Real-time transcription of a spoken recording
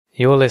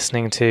You're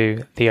listening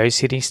to the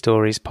OCD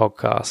Stories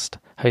podcast,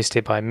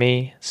 hosted by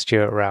me,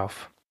 Stuart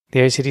Ralph. The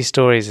OCD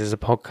Stories is a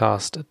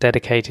podcast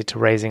dedicated to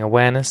raising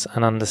awareness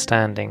and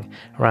understanding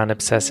around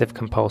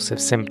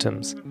obsessive-compulsive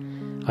symptoms.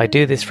 I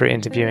do this through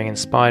interviewing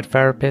inspired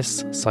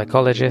therapists,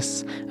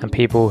 psychologists, and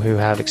people who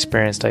have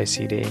experienced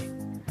OCD.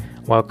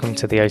 Welcome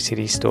to the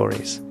OCD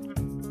Stories.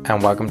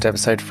 And welcome to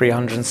episode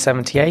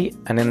 378,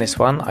 and in this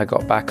one I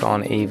got back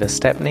on Eva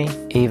Stepney.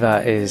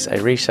 Eva is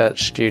a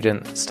research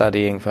student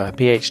studying for her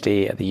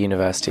PhD at the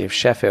University of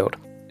Sheffield.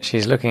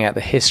 She's looking at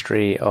the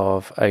history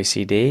of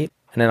OCD,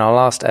 and in our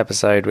last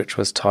episode, which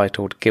was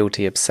titled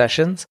Guilty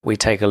Obsessions, we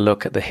take a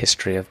look at the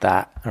history of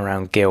that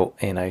around guilt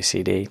in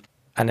OCD.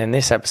 And in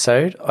this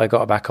episode, I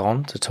got back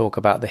on to talk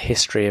about the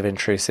history of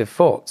intrusive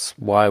thoughts,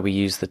 why we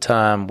use the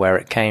term, where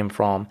it came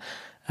from.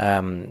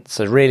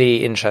 So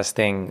really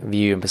interesting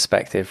view and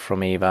perspective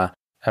from Eva.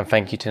 And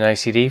thank you to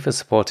NoCD for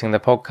supporting the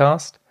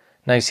podcast.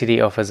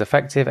 NoCD offers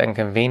effective and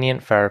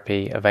convenient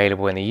therapy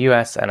available in the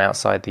US and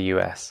outside the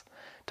US.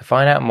 To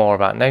find out more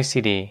about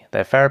NoCD,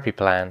 their therapy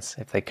plans,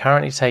 if they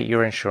currently take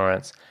your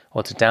insurance,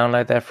 or to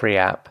download their free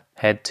app,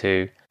 head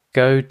to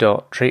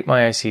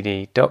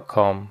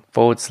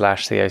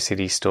go.treatmyocd.com/the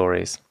OCD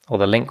stories, or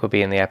the link will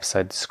be in the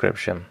episode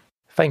description.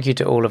 Thank you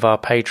to all of our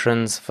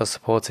patrons for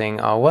supporting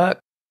our work.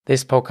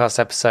 This podcast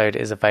episode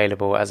is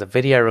available as a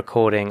video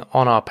recording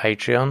on our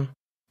Patreon.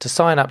 To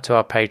sign up to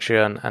our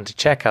Patreon and to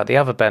check out the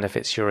other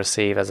benefits you'll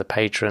receive as a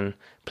patron,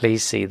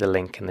 please see the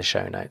link in the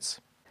show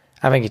notes.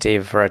 And thank you to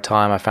Eva for her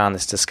time. I found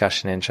this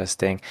discussion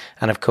interesting.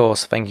 And of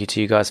course, thank you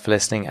to you guys for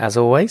listening. As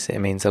always, it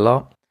means a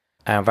lot.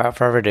 And without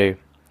further ado,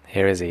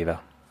 here is Eva.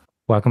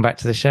 Welcome back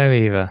to the show,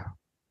 Eva.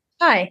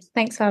 Hi,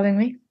 thanks for having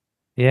me.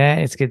 Yeah,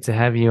 it's good to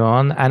have you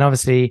on. And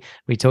obviously,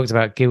 we talked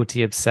about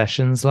guilty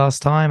obsessions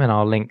last time, and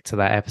I'll link to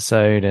that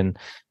episode. And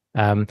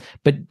but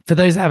for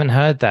those that haven't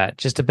heard that,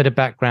 just a bit of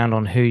background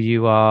on who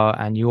you are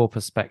and your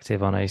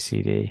perspective on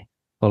OCD,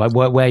 or like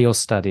where you're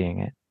studying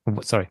it.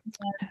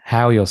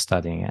 How you're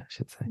studying it, I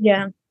should say.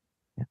 Yeah.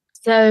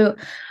 So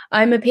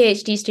I'm a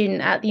PhD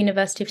student at the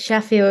University of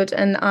Sheffield,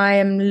 and I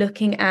am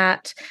looking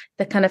at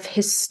the kind of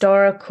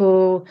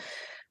historical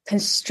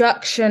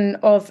construction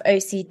of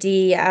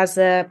OCD as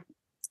a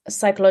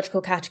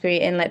psychological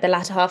category in like the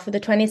latter half of the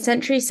 20th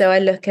century. So I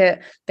look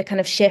at the kind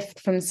of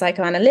shift from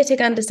psychoanalytic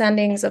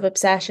understandings of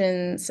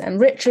obsessions and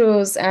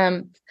rituals,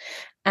 and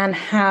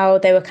how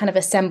they were kind of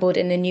assembled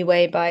in a new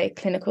way by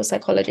clinical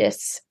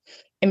psychologists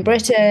in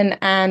Britain,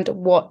 and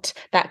what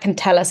that can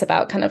tell us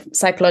about kind of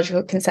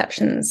psychological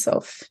conceptions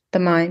of the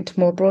mind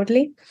more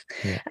broadly.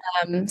 Yeah.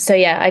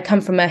 I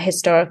come from a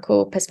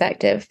historical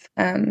perspective,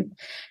 and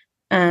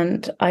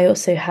I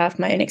also have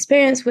my own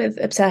experience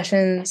with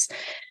obsessions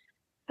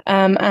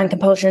and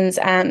compulsions,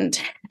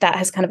 and that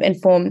has kind of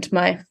informed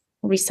my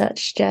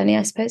research journey,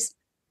 I suppose.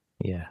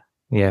 Yeah,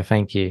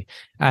 thank you.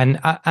 And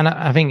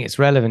I think it's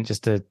relevant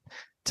just to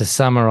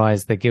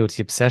summarize the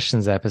guilty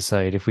obsessions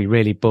episode. If we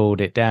really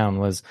boiled it down,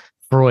 was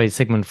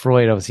Sigmund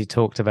Freud obviously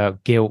talked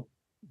about guilt.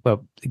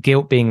 Well,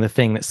 guilt being the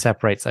thing that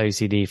separates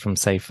OCD from,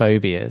 say,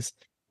 phobias,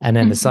 and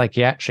then the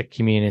psychiatric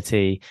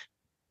community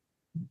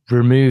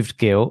removed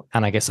guilt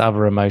and I guess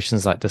other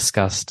emotions like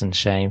disgust and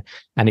shame,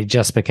 and it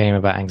just became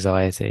about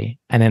anxiety.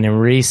 And then in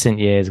recent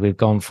years, we've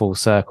gone full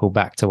circle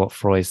back to what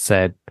Freud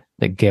said,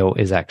 that guilt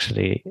is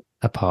actually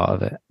a part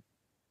of it.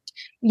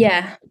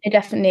 Yeah,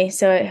 definitely.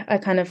 So I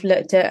kind of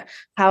looked at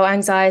how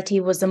anxiety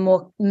was a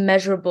more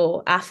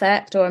measurable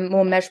affect or a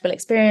more measurable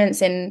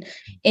experience in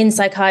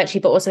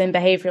psychiatry, but also in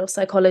behavioral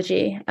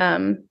psychology.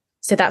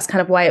 So that's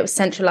kind of why it was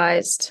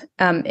centralized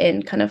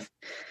in kind of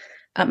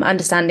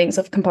understandings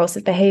of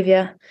compulsive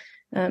behavior.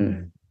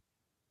 And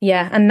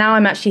now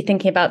I'm actually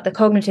thinking about the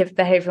cognitive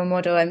behavioral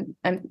model. I'm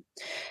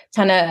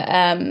trying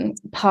to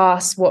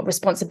pass what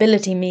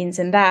responsibility means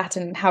in that,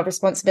 and how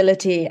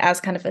responsibility as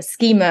kind of a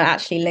schema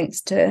actually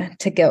links to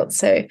guilt.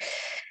 So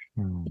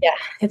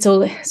it's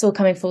all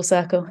coming full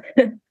circle.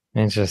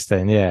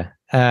 Interesting. Yeah.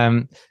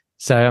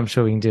 So I'm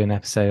sure we can do an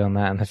episode on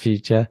that in the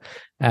future.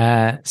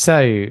 What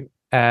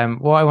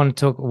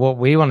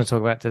we want to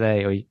talk about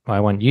today, or I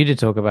want you to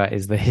talk about,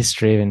 is the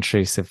history of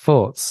intrusive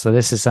thoughts. So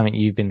this is something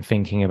you've been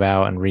thinking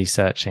about and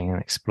researching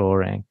and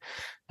exploring.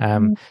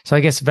 So I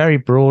guess very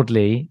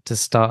broadly, to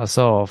start us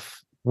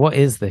off, what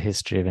is the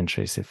history of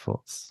intrusive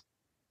thoughts?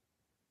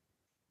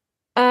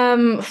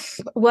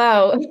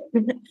 Well,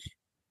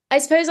 I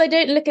suppose I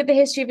don't look at the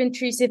history of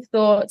intrusive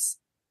thoughts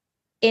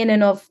in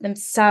and of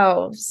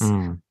themselves.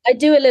 I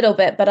do a little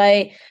bit, but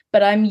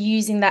I'm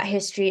using that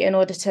history in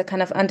order to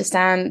kind of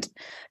understand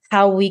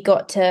how we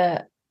got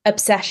to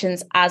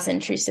obsessions as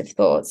intrusive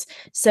thoughts.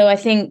 So I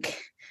think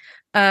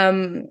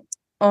on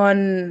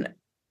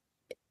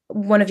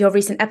one of your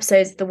recent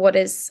episodes, the What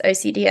is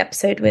OCD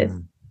episode with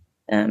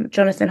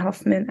Jonathan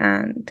Hoffman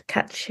and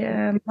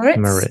Katja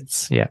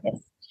Moritz. Yeah.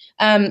 Yes.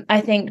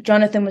 I think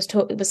Jonathan was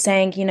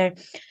saying, we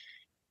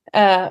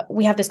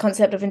have this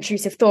concept of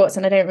intrusive thoughts,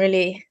 and I don't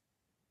really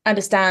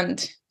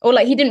understand, or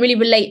like he didn't really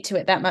relate to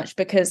it that much,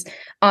 because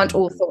aren't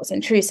all thoughts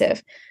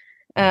intrusive?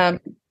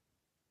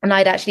 And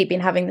I'd actually been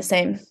having the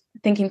same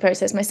thinking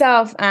process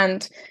myself,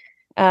 and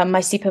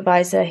my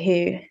supervisor,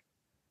 who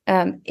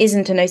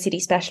isn't an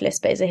OCD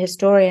specialist but is a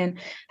historian,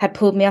 had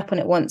pulled me up on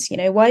it once.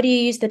 Why do you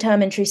use the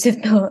term intrusive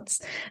thoughts?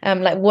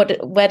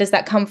 Where does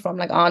that come from?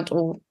 Like, aren't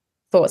all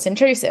thoughts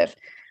intrusive?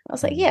 I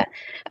was like, yeah.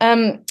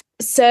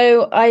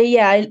 So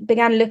I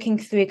began looking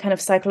through kind of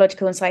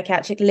psychological and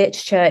psychiatric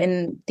literature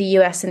in the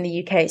US and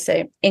the UK,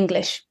 so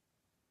English,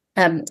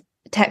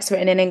 texts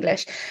written in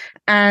English,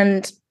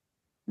 and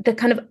the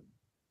kind of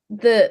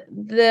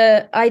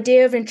the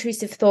idea of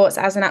intrusive thoughts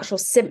as an actual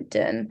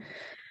symptom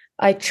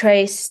I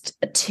traced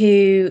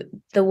to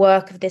the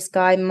work of this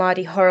guy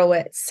Marty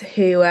Horowitz,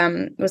 who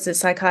was a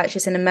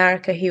psychiatrist in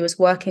America who was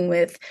working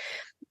with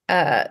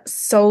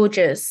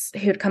soldiers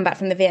who had come back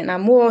from the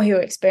Vietnam War, who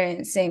were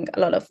experiencing a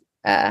lot of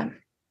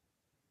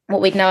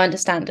what we'd now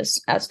understand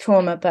as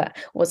trauma, but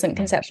wasn't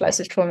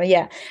conceptualized as trauma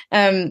yet.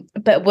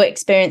 But were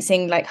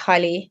experiencing like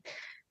highly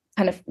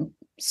kind of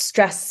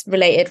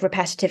stress-related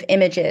repetitive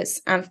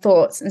images and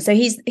thoughts. And so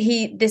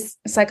this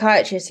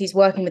psychiatrist who's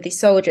working with these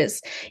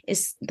soldiers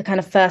is the kind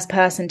of first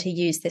person to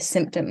use this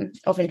symptom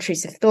of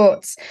intrusive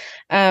thoughts.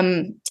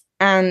 And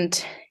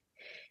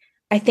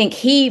I think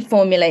he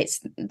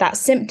formulates that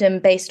symptom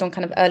based on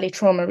kind of early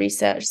trauma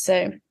research.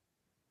 So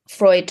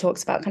Freud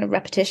talks about kind of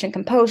repetition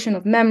compulsion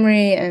of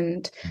memory,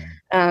 and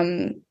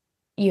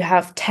you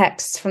have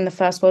texts from the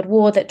First World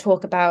War that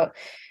talk about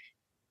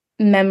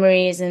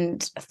memories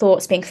and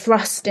thoughts being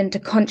thrust into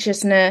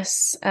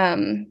consciousness,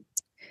 after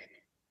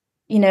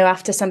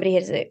somebody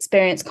has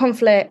experienced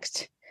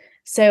conflict.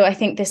 So I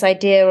think this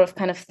idea of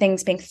kind of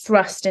things being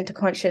thrust into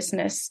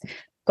consciousness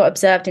got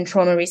observed in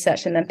trauma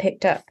research and then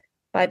picked up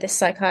by this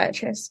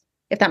psychiatrist,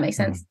 if that makes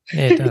sense.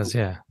 Yeah, it does,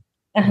 yeah.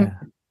 Yeah.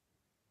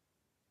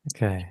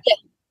 Okay. Yeah.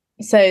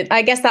 So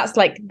I guess that's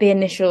like the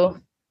initial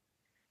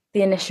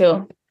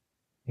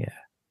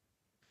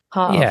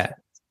part. Yeah.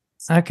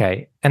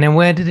 Okay. And then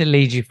where did it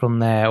lead you from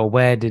there, or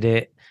where did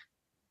it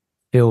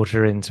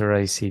filter into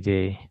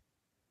OCD?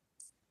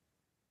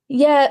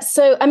 Yeah.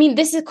 So, I mean,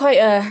 this is quite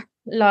a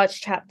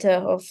large chapter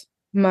of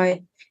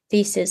my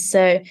thesis,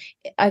 so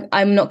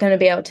I'm not going to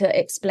be able to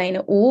explain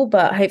it all,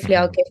 but hopefully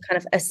I'll give kind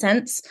of a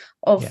sense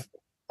of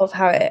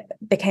how it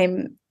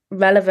became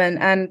relevant.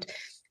 And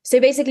so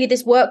basically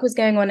this work was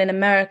going on in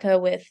America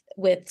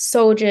with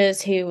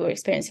soldiers who were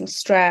experiencing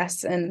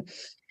stress, and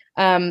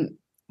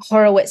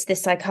Horowitz,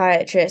 this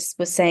psychiatrist,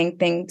 was saying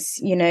things,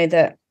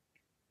 that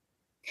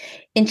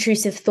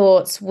intrusive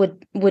thoughts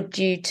would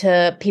due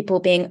to people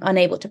being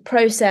unable to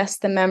process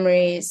the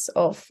memories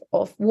of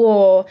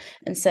war.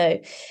 And so,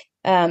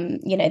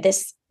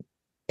 this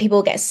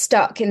people get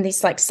stuck in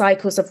these like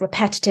cycles of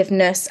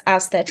repetitiveness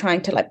as they're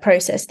trying to like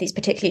process these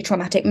particularly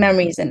traumatic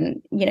memories,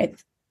 and,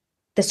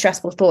 the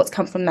stressful thoughts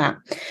come from that.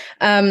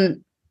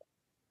 And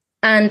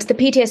the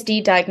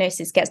PTSD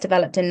diagnosis gets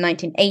developed in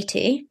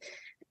 1980.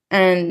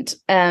 And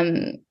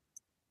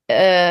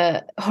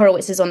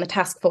Horowitz is on the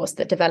task force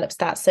that develops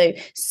that. So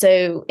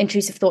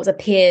intrusive thoughts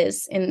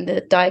appears in the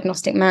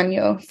diagnostic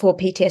manual for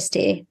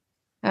PTSD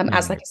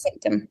as like a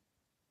symptom.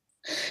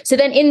 So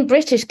then in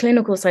British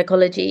clinical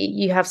psychology,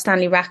 you have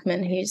Stanley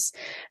Rachman, who's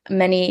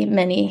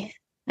many,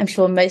 I'm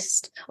sure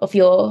most of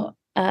your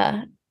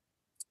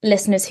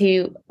listeners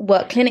who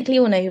work clinically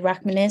will know who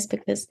Rachman is,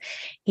 because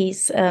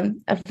he's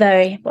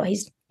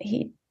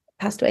he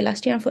passed away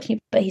last year,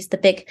 unfortunately, but he's the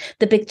big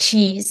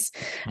cheese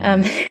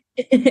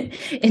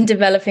in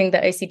developing the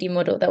OCD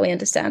model that we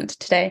understand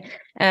today.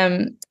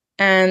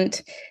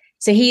 And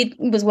so he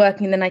was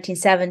working in the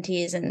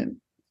 1970s, and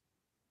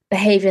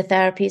behavior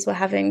therapies were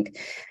having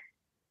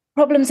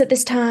problems at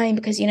this time,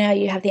 because, you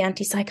have the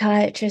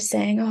anti-psychiatrists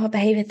saying, oh,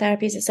 behavior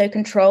therapies are so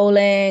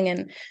controlling,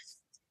 and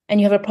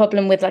you have a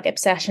problem with like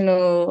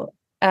obsessional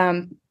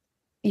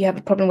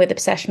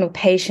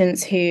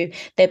patients who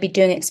they'll be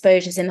doing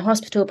exposures in the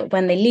hospital, but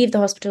when they leave the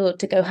hospital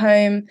to go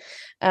home,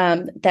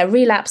 they're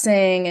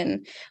relapsing,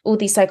 and all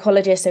these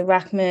psychologists, so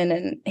Rachman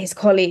and his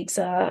colleagues,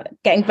 are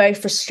getting very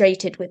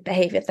frustrated with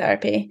behavior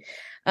therapy.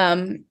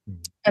 And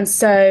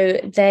so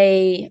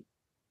they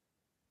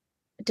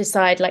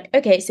decide like,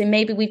 okay, so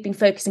maybe we've been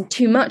focusing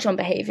too much on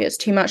behaviors,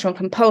 too much on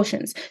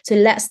compulsions. So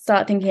let's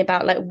start thinking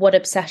about like what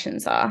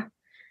obsessions are.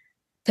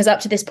 Because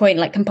up to this point,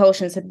 like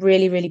compulsions had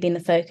really, really been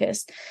the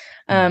focus.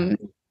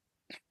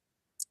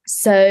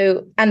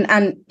 So,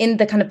 and in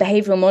the kind of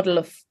behavioral model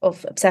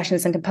of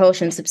obsessions and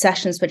compulsions,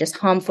 obsessions were just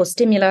harmful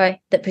stimuli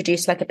that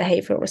produced like a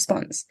behavioral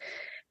response.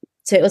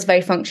 So it was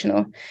very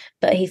functional.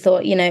 But he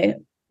thought,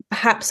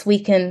 perhaps we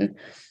can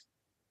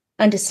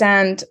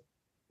understand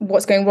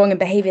what's going wrong in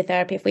behavior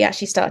therapy if we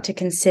actually start to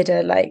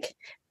consider like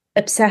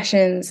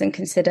obsessions and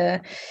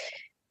consider,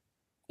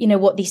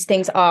 what these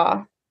things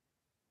are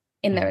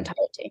in their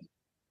entirety.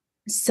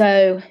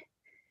 So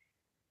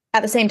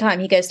at the same time,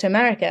 he goes to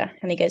America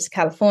and he goes to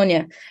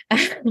California,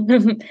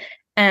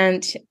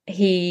 and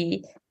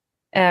he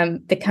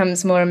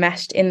becomes more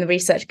enmeshed in the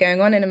research going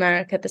on in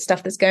America, the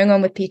stuff that's going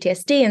on with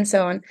PTSD and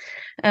so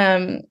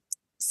on.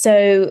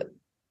 So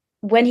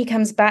when he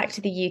comes back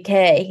to the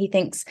UK, he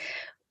thinks,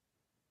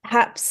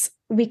 perhaps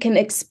we can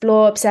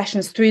explore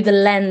obsessions through the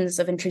lens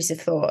of intrusive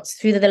thoughts,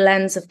 through the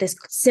lens of this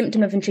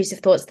symptom of intrusive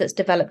thoughts that's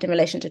developed in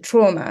relation to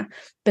trauma,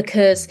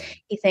 because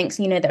he thinks,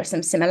 there are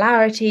some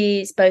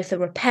similarities, both are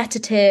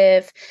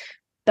repetitive,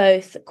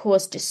 both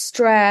cause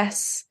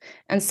distress,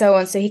 and so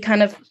on. So he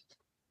kind of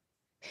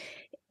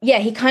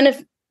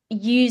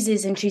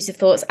uses intrusive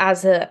thoughts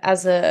as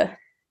a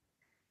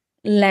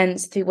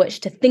lens through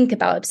which to think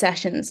about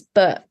obsessions.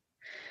 But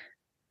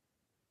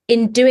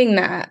in doing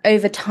that,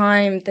 over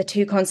time, the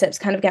two concepts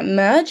kind of get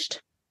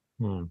merged.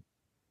 This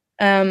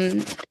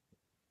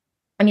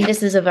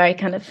is a very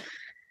kind of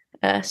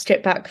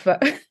stripped back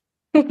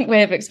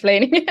way of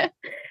explaining it.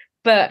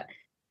 But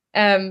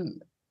Rachman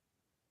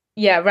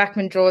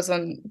draws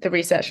on the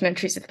research on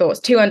intrusive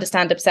thoughts to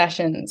understand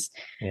obsessions.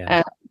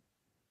 Yeah.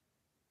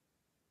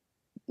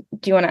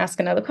 Do you want to ask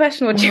another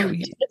question? Or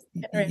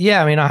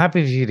yeah, I'm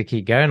happy for you to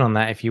keep going on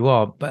that if you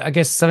are. But I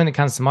guess something that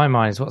comes to my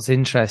mind is what's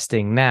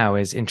interesting now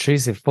is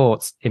intrusive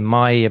thoughts, in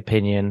my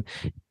opinion,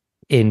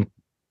 in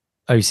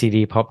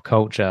OCD pop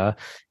culture,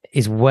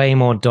 is way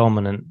more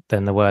dominant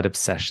than the word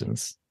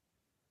obsessions.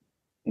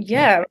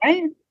 Yeah,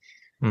 right?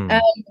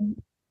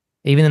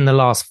 Even in the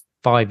last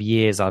 5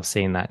 years, I've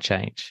seen that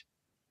change.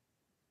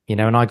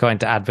 When I got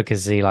into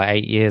advocacy like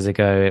 8 years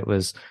ago,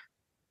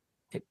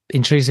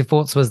 intrusive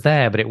thoughts was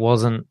there, but it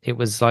wasn't. It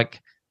was like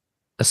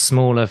a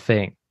smaller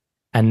thing.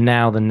 And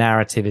now the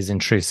narrative is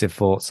intrusive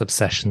thoughts,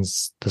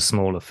 obsessions, the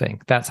smaller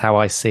thing. That's how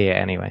I see it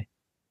anyway.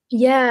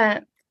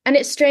 Yeah. And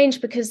it's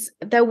strange because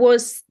there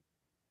was,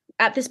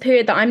 at this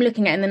period that I'm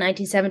looking at in the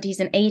 1970s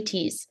and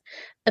 80s,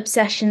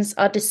 obsessions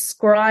are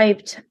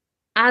described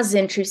as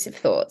intrusive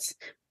thoughts,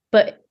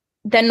 but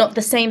they're not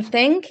the same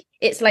thing.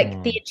 It's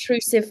like the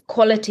intrusive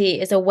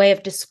quality is a way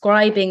of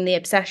describing the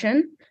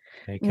obsession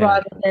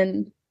rather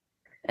than...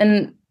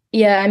 And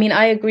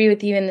I agree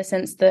with you in the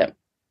sense that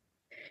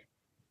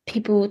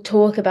people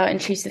talk about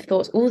intrusive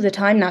thoughts all the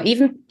time now,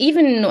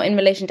 even not in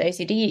relation to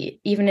OCD,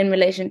 even in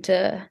relation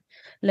to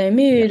low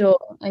mood or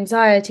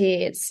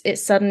anxiety. It's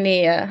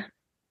suddenly and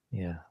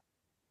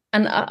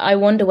I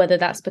wonder whether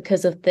that's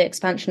because of the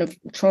expansion of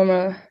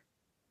trauma.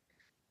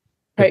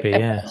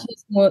 Perhaps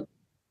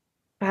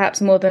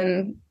more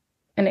than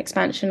an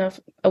expansion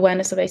of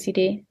awareness of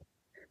OCD.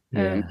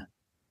 I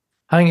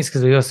think it's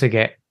because we also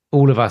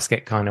all of us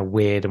get kind of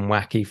weird and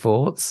wacky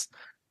thoughts,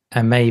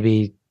 and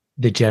maybe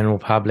the general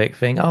public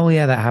think, oh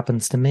yeah, that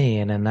happens to me.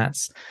 And then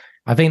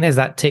I think there's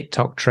that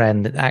TikTok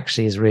trend that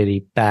actually is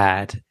really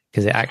bad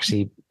because it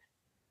actually,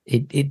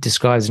 it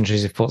describes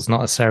intrusive thoughts not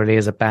necessarily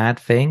as a bad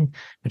thing,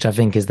 which I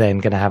think is then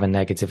going to have a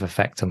negative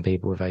effect on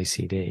people with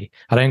OCD.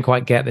 I don't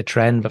quite get the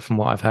trend, but from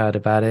what I've heard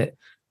about it,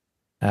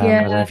 I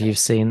don't know if you've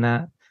seen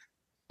that.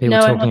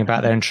 People talking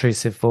about their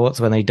intrusive thoughts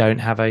when they don't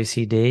have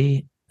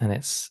OCD, and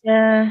it's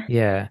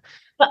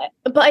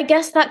But I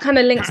guess that kind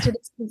of links to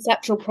this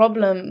conceptual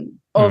problem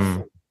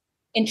of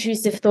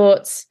intrusive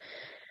thoughts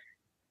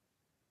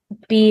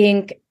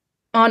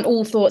aren't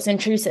all thoughts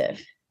intrusive?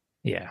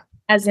 Yeah.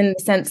 As in the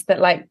sense that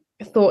like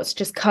thoughts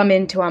just come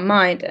into our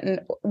mind,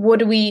 and what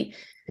do we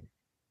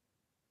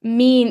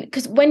mean?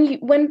 Because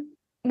when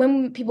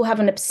people have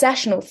an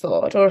obsessional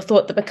thought or a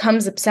thought that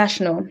becomes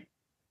obsessional,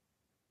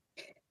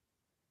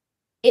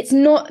 it's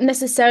not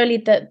necessarily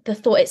that the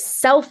thought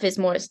itself is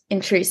more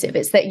intrusive.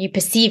 It's that you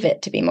perceive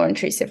it to be more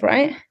intrusive,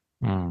 right?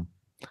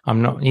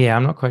 I'm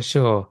not quite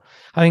sure.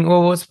 I think,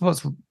 well,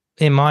 what's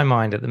in my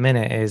mind at the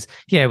minute is,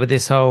 with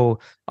this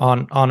whole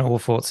aren't all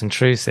thoughts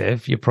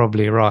intrusive, you're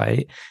probably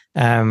right.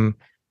 And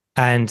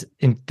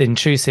the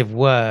intrusive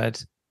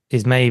word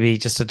is maybe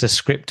just a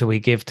descriptor we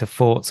give to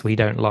thoughts we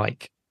don't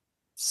like.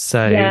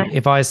 So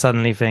if I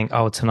suddenly think,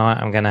 oh, tonight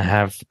I'm going to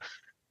have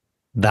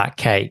that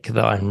cake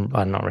that I'm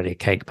not really a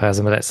cake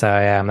person, but let's say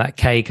I am, that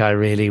cake I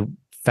really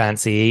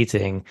fancy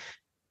eating,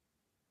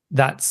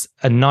 that's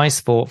a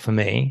nice thought for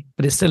me,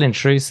 but it's still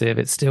intrusive.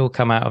 It's still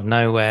come out of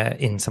nowhere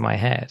into my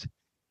head.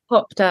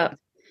 Popped up.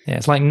 Yeah,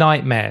 it's like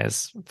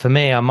nightmares. For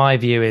me, my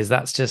view is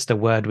that's just a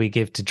word we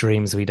give to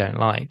dreams we don't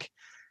like.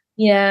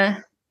 Yeah.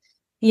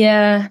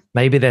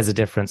 Maybe there's a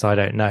difference, I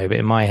don't know, but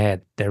in my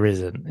head, there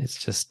isn't.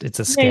 It's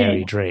a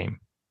scary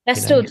dream. They're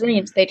still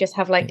dreams. They just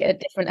have like a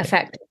different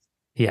effect.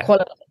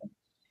 Quality.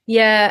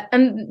 Yeah,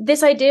 and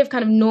this idea of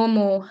kind of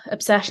normal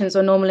obsessions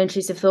or normal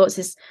intrusive thoughts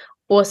is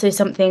also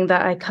something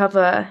that I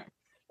cover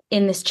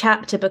in this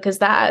chapter, because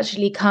that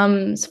actually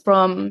comes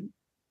from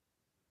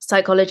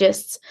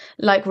psychologists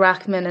like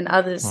Rachman and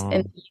others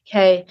in the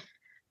UK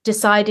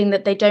deciding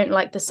that they don't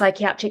like the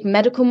psychiatric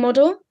medical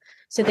model.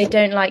 So they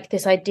don't like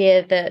this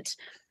idea that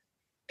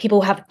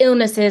people have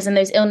illnesses and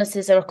those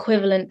illnesses are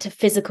equivalent to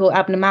physical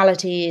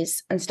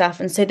abnormalities and stuff.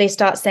 And so they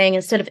start saying,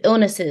 instead of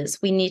illnesses,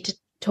 we need to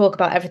talk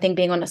about everything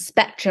being on a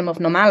spectrum of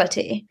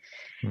normality.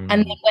 And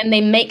then when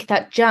they make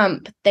that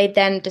jump, they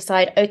then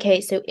decide,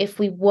 okay, so if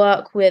we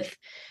work with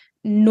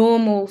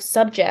normal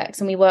subjects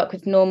and we work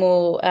with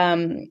normal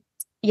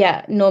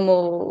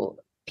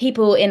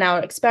people in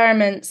our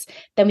experiments,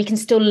 then we can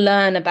still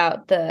learn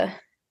about the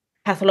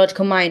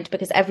pathological mind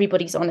because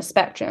everybody's on a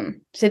spectrum.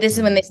 So this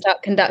is when they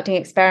start conducting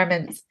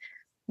experiments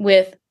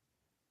with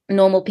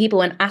normal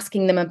people and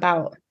asking them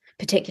about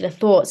particular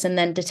thoughts, and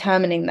then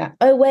determining that,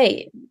 oh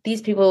wait,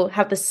 these people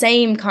have the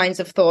same kinds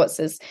of thoughts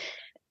as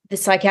the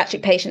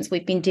psychiatric patients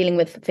we've been dealing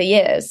with for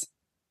years.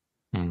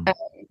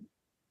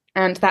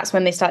 And that's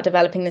when they start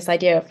developing this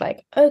idea of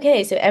like,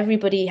 okay, so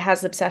everybody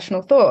has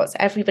obsessional thoughts,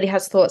 everybody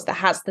has thoughts that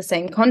has the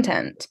same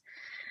content.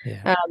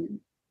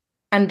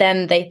 And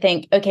then they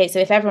think, okay, so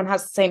if everyone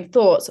has the same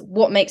thoughts,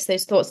 what makes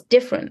those thoughts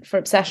different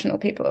for obsessional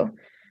people,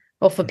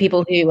 or for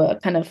people who are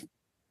kind of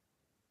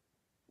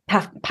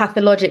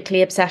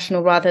pathologically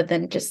obsessional rather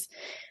than just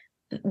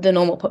the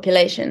normal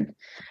population?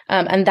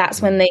 And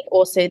that's when they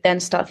also then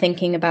start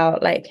thinking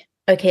about like,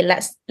 okay,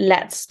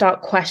 let's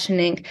start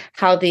questioning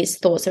how these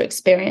thoughts are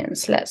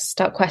experienced. Let's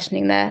start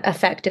questioning their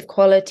affective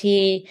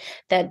quality,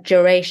 their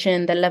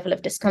duration, the level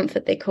of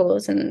discomfort they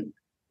cause. And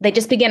they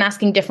just begin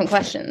asking different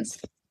questions.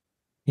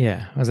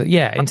 Yeah.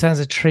 In terms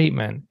of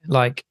treatment,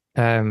 like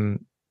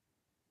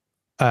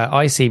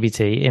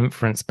ICBT,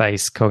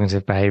 inference-based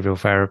cognitive behavioral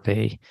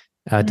therapy,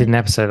 did an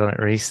episode on it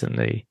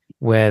recently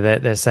where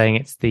they're saying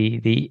it's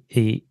the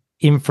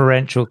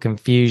inferential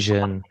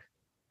confusion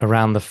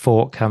around the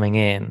thought coming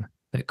in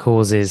that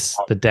causes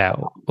the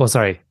doubt. Or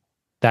sorry,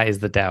 that is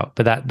the doubt,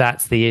 but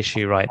that's the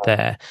issue right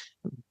there.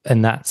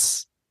 And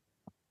that's,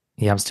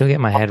 I'm still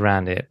getting my head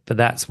around it, but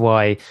that's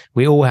why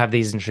we all have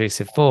these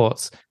intrusive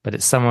thoughts, but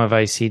it's someone with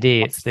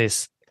OCD, it's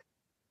this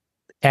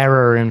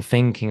error in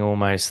thinking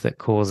almost that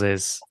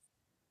causes,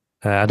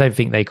 I don't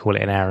think they call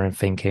it an error in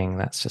thinking.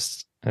 That's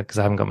just because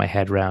I haven't got my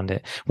head around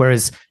it.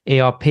 Whereas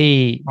ERP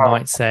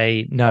might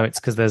say, no, it's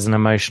because there's an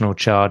emotional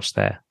charge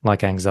there,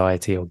 like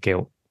anxiety or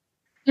guilt.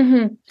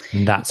 And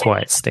that's why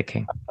it's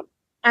sticking.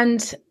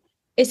 And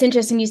it's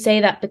interesting you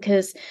say that,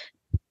 because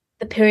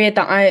the period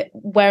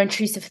where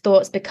intrusive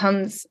thoughts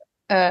becomes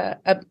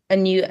a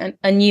new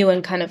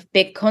and kind of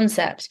big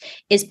concept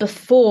is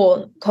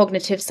before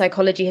cognitive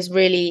psychology has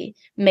really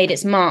made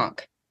its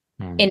mark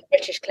in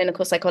British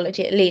clinical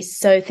psychology, at least.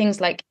 So things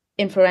like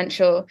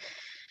inferential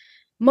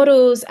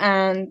models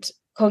and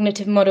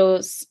cognitive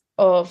models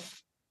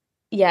of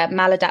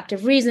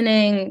maladaptive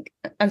reasoning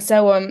and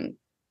so on,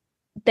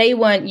 they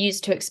weren't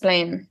used to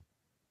explain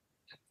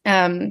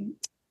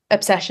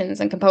obsessions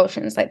and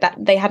compulsions like that.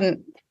 They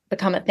hadn't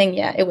become a thing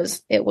yet. It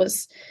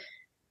was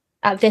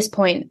at this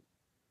point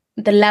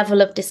the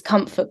level of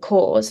discomfort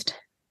caused,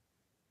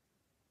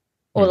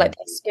 or like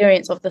the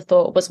experience of the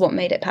thought, was what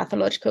made it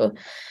pathological.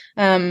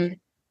 And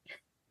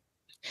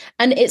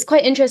it's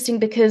quite interesting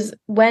because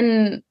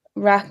when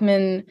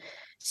Rachman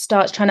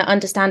starts trying to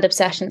understand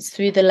obsessions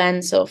through the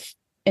lens of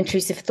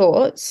intrusive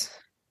thoughts,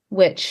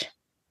 which,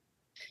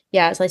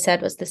 as I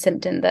said, was the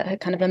symptom that had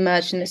kind of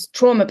emerged in this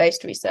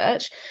trauma-based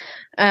research,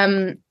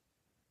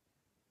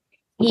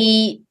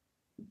 he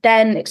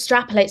then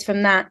extrapolates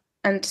from that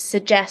and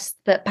suggests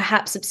that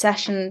perhaps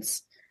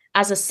obsessions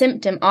as a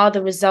symptom are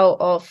the result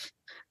of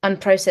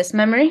unprocessed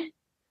memory.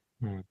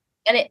 And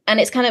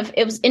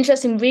it was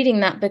interesting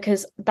reading that,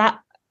 because that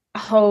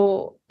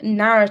whole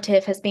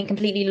narrative has been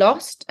completely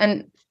lost,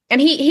 and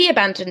he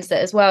abandons it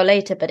as well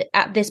later, but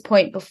at this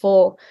point,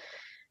 before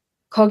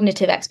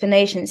cognitive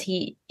explanations,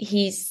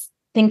 he's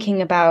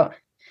thinking about,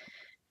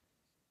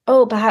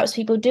 perhaps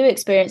people do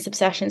experience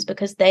obsessions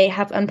because they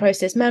have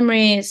unprocessed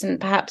memories,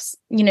 and perhaps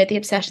the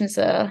obsessions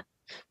are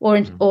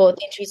or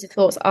the intrusive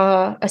thoughts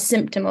are a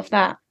symptom of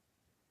that.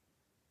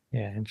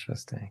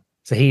 Interesting.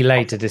 So he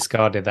later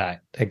discarded that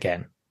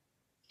again,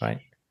 right?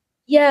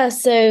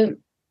 So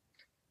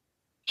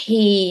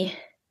he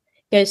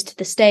goes to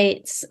the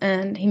States,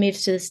 and he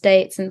moves to the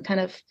States and kind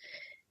of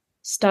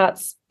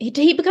starts,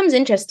 he becomes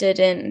interested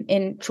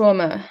in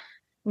trauma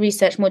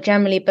research more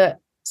generally, but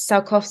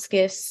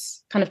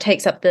Tsiolkovsky kind of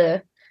takes up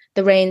the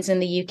reins in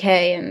the UK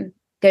and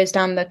goes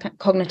down the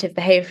cognitive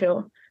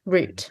behavioral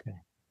route.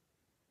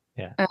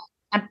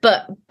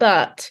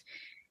 But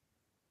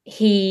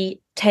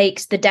he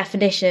takes the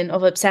definition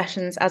of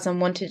obsessions as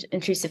unwanted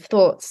intrusive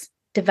thoughts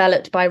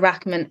developed by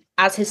Rachman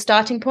as his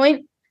starting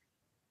point.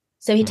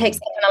 So he takes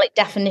the kind of like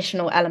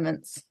definitional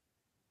elements,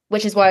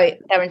 which is why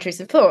they're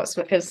intrusive thoughts,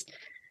 because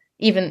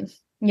even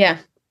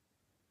that's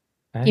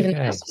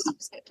just a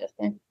perspective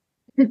thing.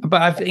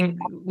 But I think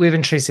with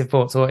intrusive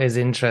thoughts, what is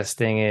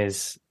interesting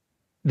is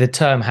the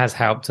term has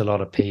helped a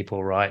lot of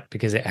people, right?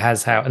 Because it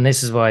has helped. And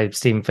this is why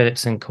Stephen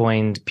Phillipson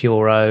coined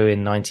Pure O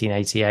in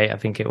 1988, I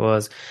think it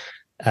was,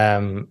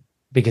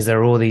 because there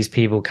are all these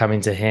people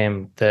coming to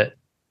him that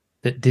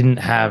didn't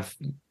have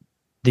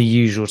the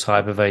usual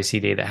type of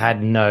OCD, that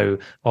had no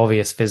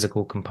obvious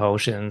physical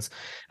compulsions.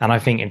 And I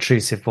think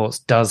intrusive thoughts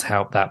does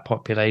help that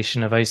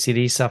population of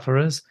OCD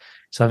sufferers.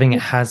 So I think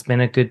it has been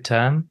a good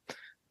term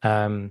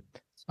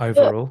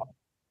overall.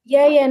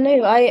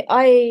 No,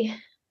 I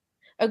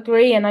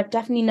agree, and I've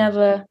definitely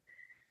never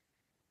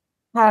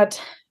had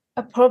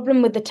a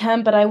problem with the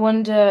term, but I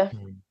wonder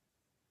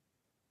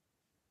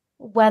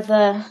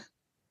whether,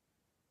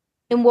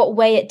 in what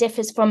way it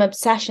differs from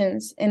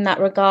obsessions in that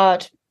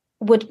regard.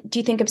 Do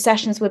you think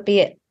obsessions would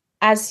be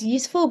as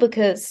useful?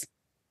 Because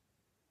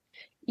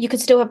you could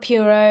still have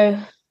Pure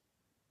O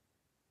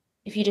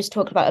if you just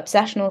talked about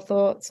obsessional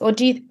thoughts? Or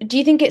do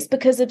you think it's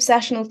because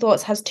obsessional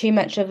thoughts has too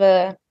much of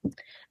a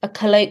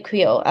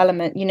colloquial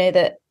element,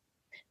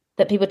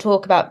 that people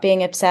talk about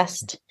being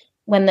obsessed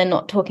when they're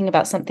not talking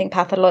about something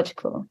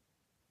pathological?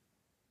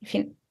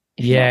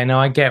 No,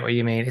 I get what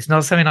you mean. It's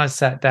not something I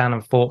sat down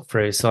and thought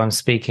through, so I'm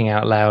speaking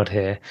out loud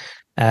here,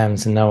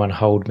 so no one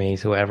hold me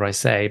to whatever I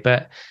say.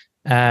 But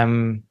I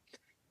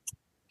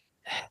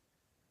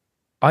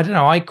don't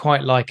know. I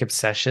quite like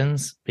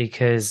obsessions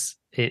because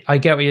I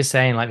get what you're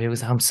saying. Like people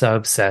say, I'm so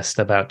obsessed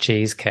about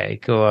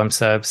cheesecake, or I'm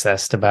so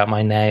obsessed about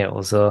my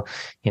nails, or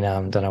I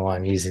don't know why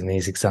I'm using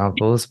these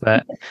examples,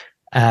 but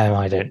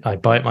I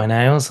bite my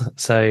nails,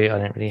 so I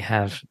don't really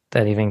have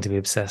anything to be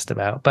obsessed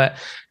about. But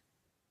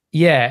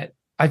yeah,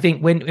 I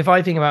think if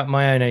I think about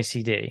my own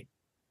OCD,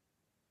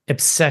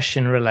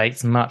 obsession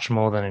relates much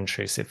more than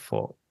intrusive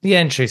thought.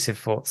 Yeah, intrusive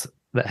thoughts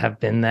that have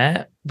been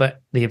there,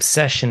 but the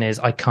obsession is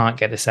I can't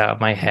get this out of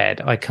my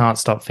head. I can't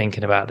stop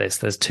thinking about this.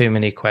 There's too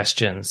many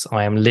questions.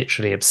 I am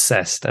literally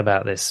obsessed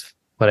about this,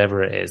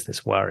 whatever it is,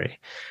 this worry.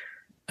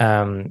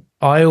 I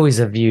always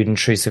have viewed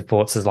intrusive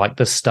thoughts as like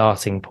the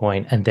starting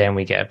point, and then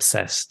we get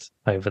obsessed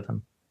over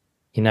them.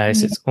 So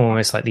it's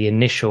almost like the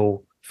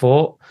initial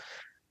thought.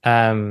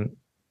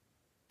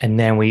 And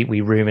then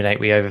we ruminate,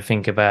 we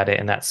overthink about it,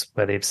 and that's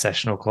where the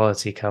obsessional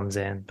quality comes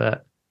in.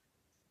 But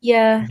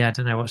yeah, I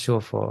don't know. What's your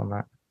thought on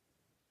that?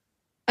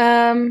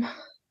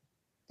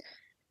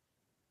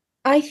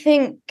 I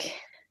think,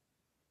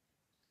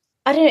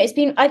 I don't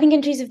know. I think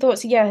intrusive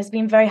thoughts, has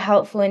been very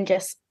helpful in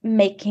just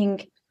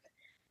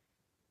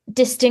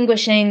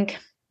distinguishing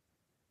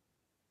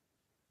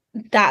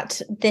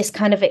that this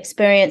kind of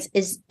experience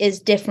is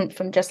different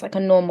from just like a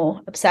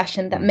normal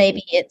obsession, that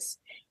maybe it's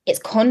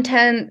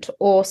content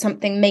or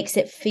something makes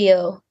it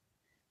feel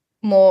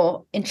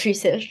more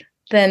intrusive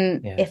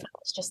than if I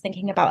was just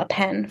thinking about a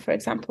pen, for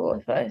example.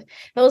 If I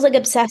was like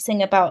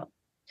obsessing about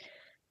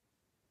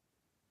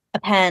a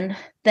pen,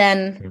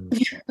 then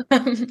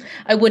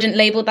I wouldn't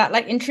label that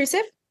like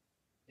intrusive.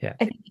 Yeah,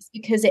 I think it's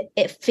because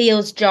it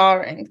feels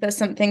jarring. There's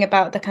something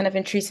about the kind of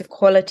intrusive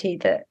quality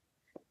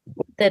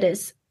that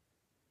is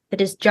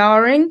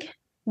jarring,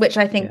 which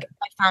I think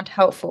I found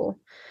helpful.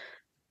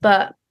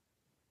 But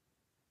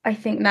I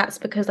think that's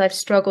because I've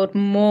struggled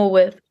more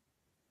with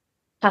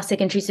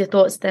classic intrusive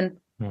thoughts than,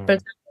 for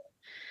example,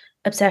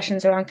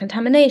 obsessions around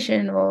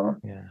contamination,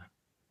 or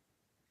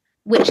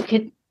which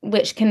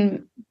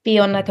can be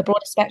on like a broader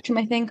spectrum,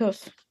 I think, of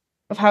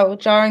how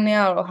jarring they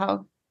are, or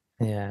how.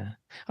 Yeah,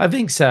 I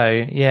think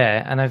so.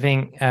 Yeah, and I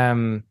think,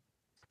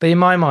 but in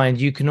my mind,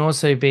 you can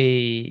also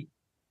be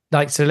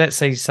like, so let's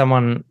say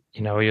someone,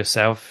 or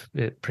yourself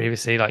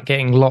previously, like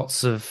getting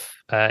lots of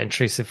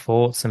intrusive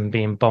thoughts and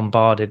being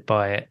bombarded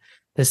by it.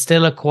 There's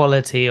still a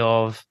quality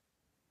of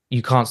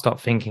you can't stop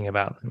thinking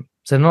about them.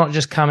 So they're not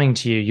just coming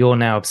to you, you're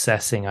now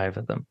obsessing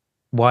over them.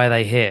 Why are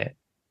they here?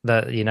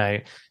 That,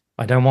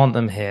 I don't want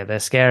them here. They're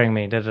scaring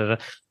me. Da, da, da.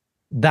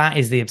 That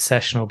is the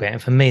obsessional bit. And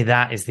for me,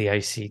 that is the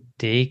OCD,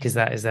 because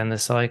that is then the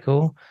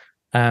cycle.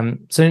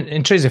 So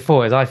intrusive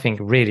thought is, I think,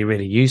 really,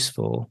 really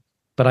useful.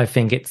 But I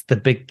think it's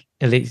at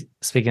least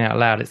speaking out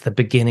loud, it's the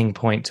beginning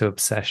point to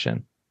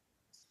obsession.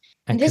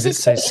 And because it's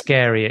so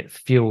scary, it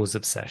fuels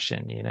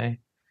obsession,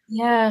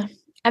 Yeah.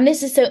 And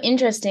this is so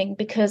interesting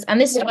because, and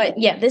this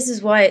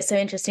is why it's so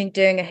interesting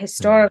doing a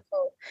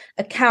historical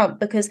account,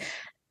 because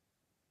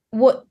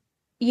what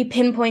you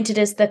pinpointed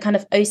as the kind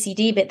of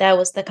OCD bit there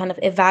was the kind of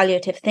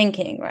evaluative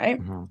thinking,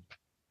 right? Mm-hmm.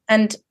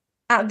 And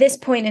at this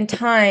point in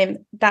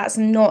time, that's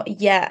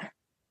not yet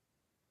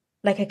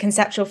like a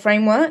conceptual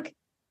framework.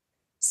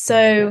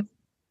 So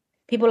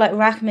people like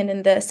Rachman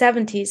in the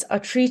 70s are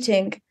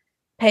treating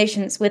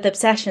patients with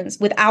obsessions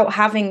without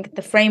having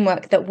the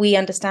framework that we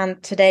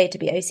understand today to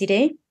be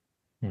OCD.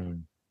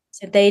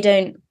 So they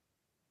don't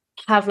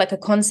have like a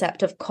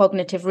concept of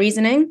cognitive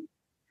reasoning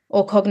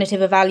or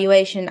cognitive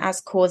evaluation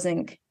as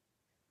causing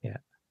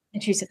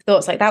intrusive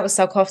thoughts. Like that was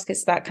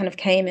Tsiolkovsky's, that kind of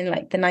came in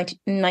like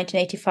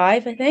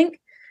 1985, I think.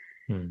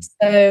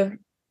 So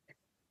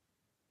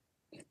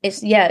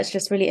it's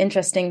just really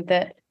interesting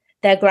that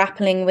they're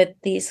grappling with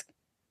these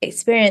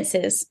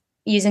experiences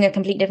using a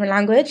complete different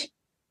language.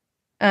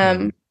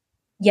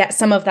 Yet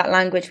some of that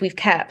language we've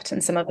kept,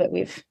 and some of it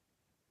we've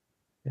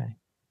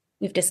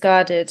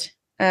discarded.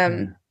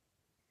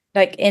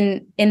 Like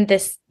in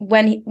this,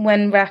 when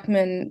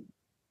Rachman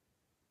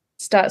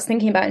starts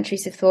thinking about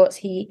intrusive thoughts,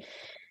 he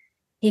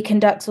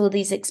conducts all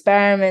these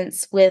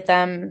experiments with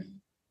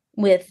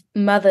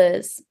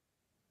mothers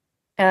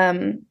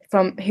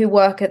from who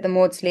work at the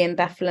Maudsley and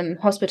Bethlehem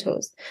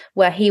hospitals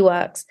where he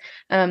works,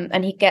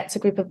 and he gets a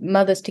group of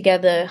mothers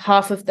together.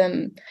 Half of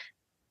them,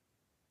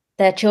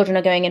 their children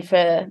are going in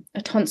for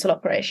a tonsil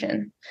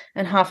operation,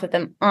 and half of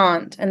them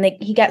aren't. And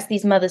he gets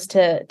these mothers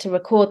to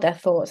record their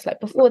thoughts, like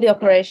before the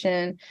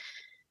operation,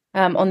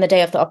 on the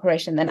day of the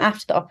operation, then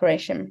after the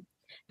operation.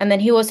 And then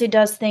he also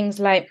does things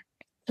like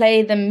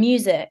play them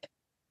music,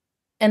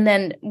 and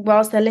then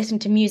whilst they're listening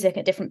to music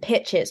at different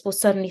pitches, we'll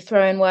suddenly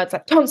throw in words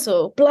like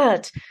tonsil,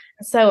 blood,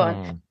 and so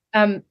on.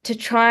 to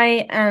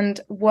try and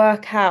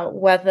work out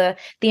whether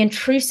the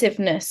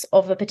intrusiveness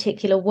of a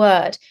particular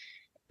word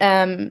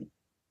can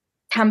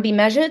be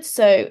measured.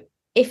 So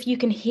if you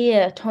can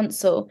hear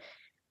tonsil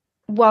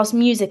whilst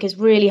music is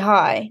really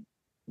high,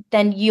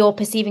 then you're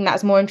perceiving that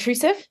as more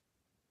intrusive.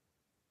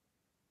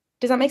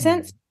 Does that make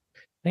sense? I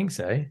think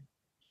so.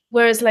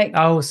 Whereas like,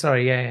 oh,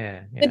 sorry,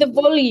 yeah. with the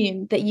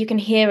volume that you can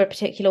hear a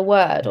particular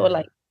word, or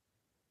like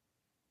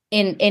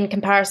in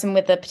comparison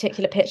with a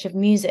particular pitch of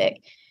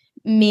music,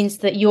 means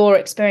that you're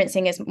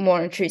experiencing is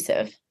more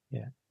intrusive.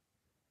 Yeah.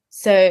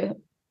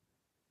 So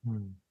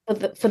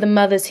for the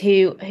mothers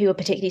who are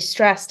particularly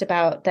stressed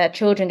about their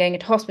children going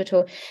into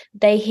hospital,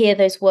 they hear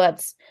those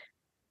words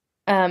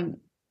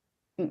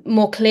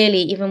more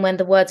clearly, even when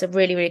the words are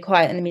really, really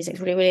quiet and the music's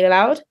really, really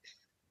loud.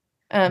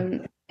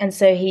 And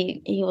so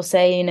he will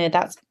say, you know,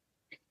 that's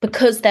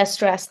because they're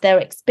stressed, they're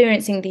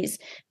experiencing these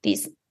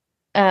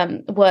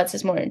words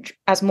as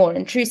more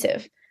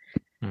intrusive.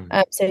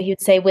 So he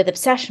would say with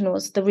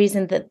obsessionals, the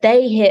reason that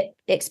they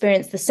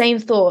experience the same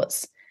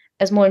thoughts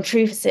as more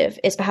intrusive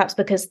is perhaps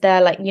because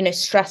they're like, you know,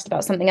 stressed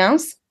about something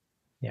else.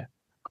 Yeah.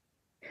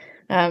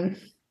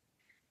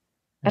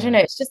 I don't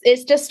know.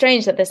 It's just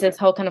strange that there's this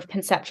whole kind of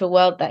conceptual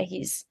world that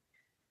he's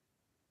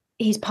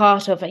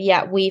part of. And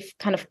yet we've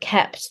kind of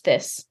kept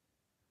this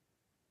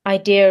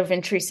idea of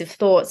intrusive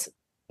thoughts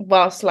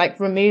whilst like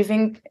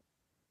removing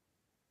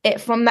it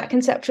from that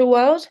conceptual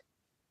world.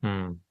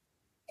 Yeah,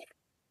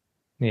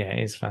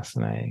 it is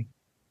fascinating.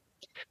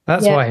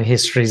 That's why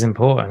history is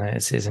important.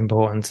 It's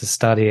important to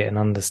study it and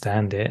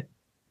understand it,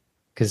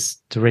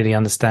 because to really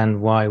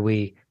understand why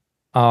we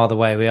are the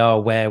way we are,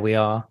 where we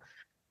are.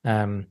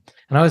 And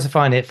I also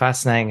find it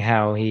fascinating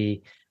how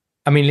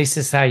at least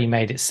this is how you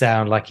made it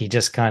sound like he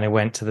just kind of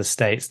went to the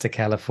States, to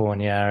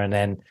California, and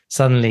then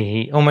suddenly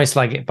he, almost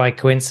like by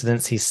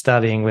coincidence, he's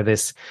studying with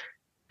this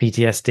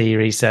PTSD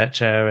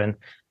researcher.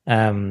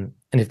 And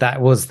if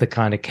that was the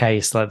kind of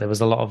case, like there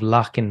was a lot of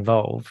luck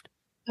involved,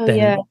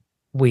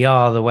 we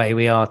are the way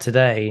we are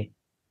today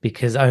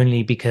because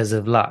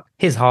of luck.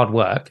 His hard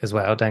work as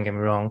well, don't get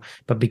me wrong,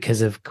 but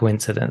because of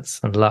coincidence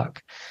and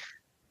luck,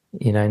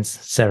 you know, and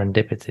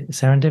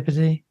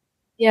serendipity.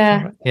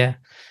 Yeah. Right?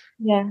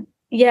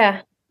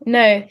 Yeah.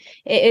 No,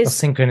 it is. Or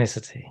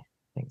synchronicity.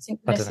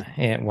 I don't know.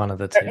 Yeah, one of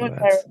the two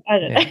words. I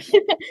don't know.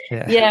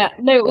 Yeah.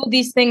 No, all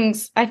these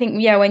things, I think,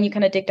 when you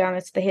kind of dig down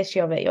into the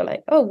history of it, you're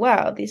like, oh,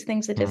 wow, these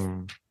things are just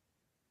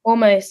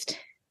almost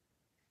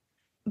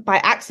by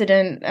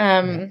accident.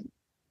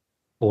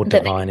 Or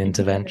divine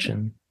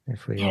intervention,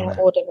 if we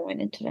or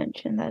divine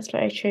intervention. That's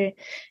very true.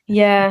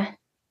 Yeah.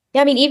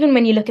 I mean, even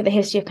when you look at the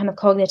history of kind of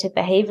cognitive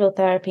behavioral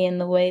therapy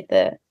and the way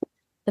that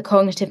the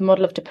cognitive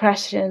model of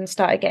depression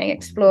started getting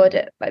explored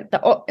at like the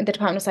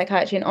Department of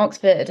Psychiatry in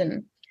Oxford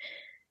and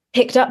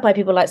picked up by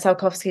people like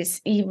Tsiolkovsky's,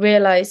 you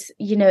realize,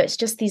 you know, it's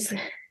just these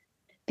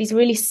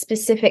really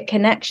specific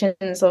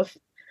connections of,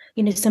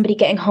 you know, somebody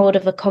getting hold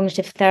of a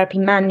cognitive therapy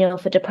manual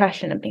for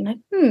depression and being like,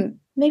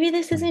 maybe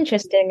this is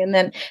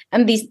interesting.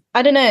 And these,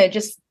 I don't know,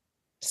 just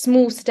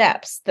small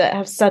steps that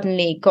have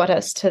suddenly got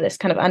us to this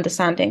kind of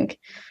understanding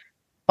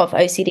of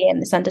OCD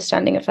and this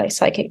understanding of like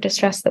psychic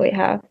distress that we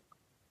have.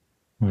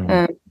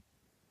 And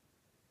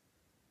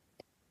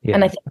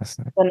I think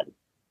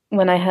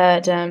when I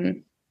heard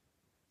on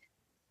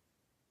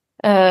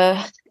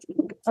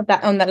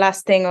that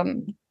last thing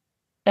on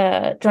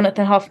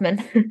Jonathan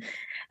Hoffman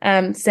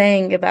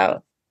saying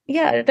about,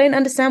 I don't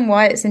understand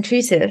why it's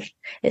intrusive,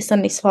 it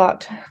suddenly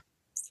sparked,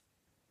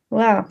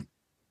 wow,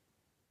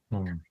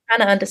 trying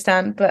to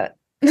understand, but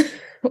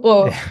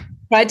or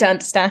try to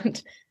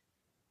understand,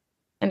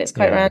 and it's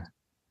quite random.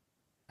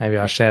 Maybe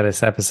I'll share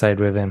this episode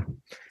with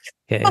him,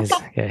 get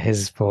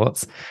his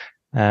thoughts.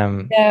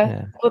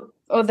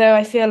 Although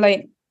I feel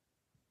like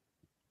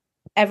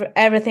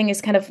everything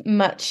is kind of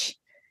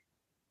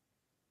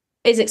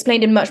is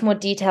explained in much more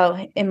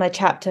detail in my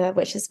chapter,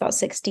 which is about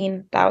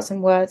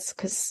 16,000 words,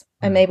 because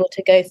I'm able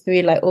to go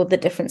through like all the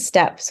different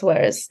steps,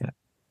 whereas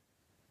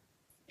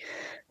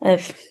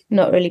I've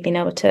not really been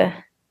able to.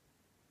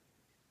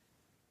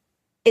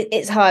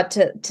 It's hard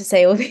to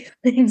say all these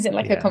things in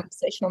like a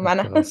conversational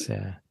manner. Course,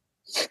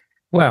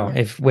 well,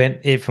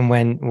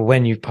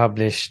 when you've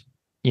published,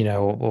 you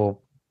know, or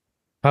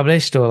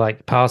published or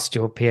like passed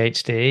your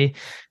PhD,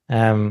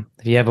 if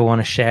you ever want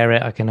to share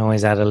it, I can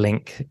always add a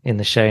link in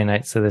the show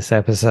notes of this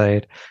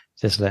episode.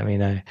 Just let me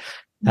know.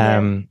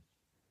 No,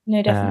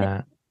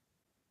 definitely.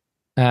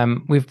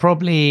 We've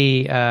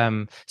probably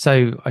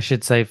so I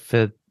should say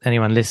for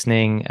anyone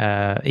listening,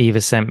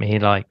 Eva sent me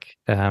like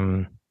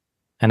an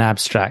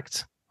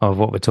abstract of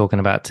what we're talking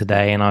about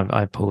today, and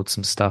I pulled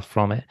some stuff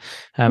from it.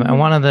 And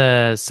one of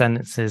the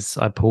sentences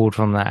I pulled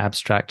from that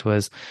abstract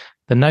was,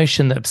 the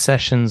notion that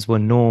obsessions were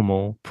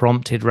normal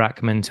prompted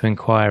Rachman to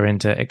inquire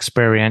into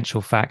experiential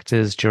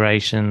factors,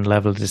 duration,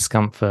 level of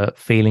discomfort,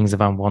 feelings of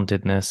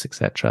unwantedness,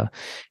 etc.,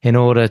 in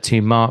order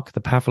to mark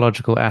the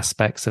pathological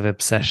aspects of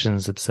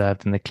obsessions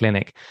observed in the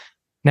clinic.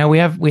 Now, we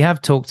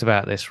have talked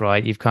about this,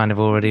 right? You've kind of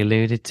already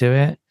alluded to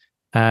it.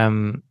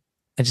 And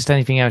just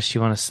anything else you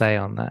want to say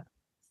on that?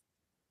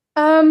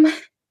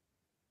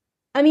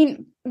 I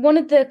mean, one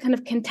of the kind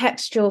of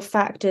contextual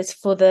factors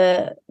for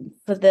the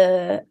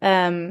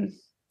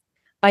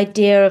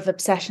idea of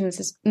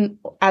obsessions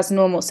as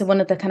normal, so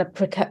one of the kind of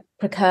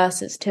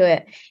precursors to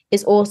it,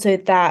 is also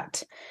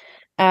that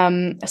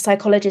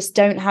psychologists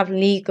don't have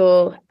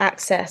legal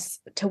access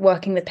to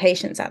working with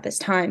patients at this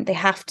time.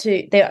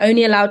 They're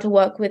only allowed to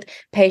work with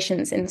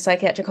patients in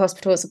psychiatric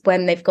hospitals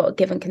when they've got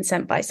given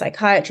consent by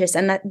psychiatrists.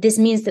 And that this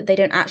means that they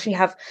don't actually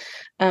have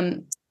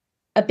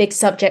a big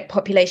subject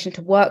population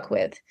to work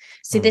with.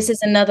 So this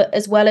is another,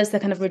 as well as the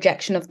kind of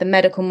rejection of the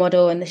medical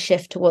model and the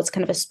shift towards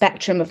kind of a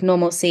spectrum of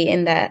normalcy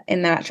in their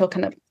actual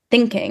kind of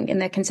thinking, in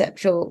their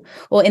conceptual,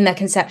 or in their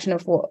conception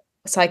of what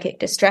psychic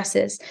distress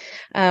is.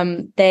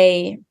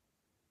 They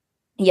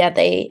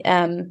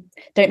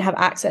don't have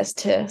access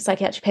to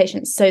psychiatric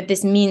patients. So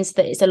this means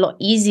that it's a lot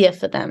easier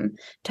for them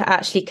to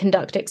actually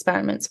conduct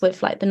experiments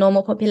with like the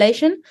normal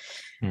population.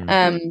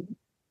 And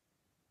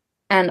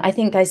I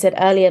think I said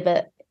earlier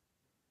that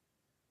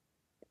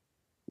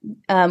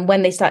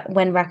when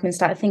Rachman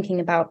started thinking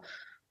about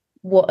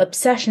what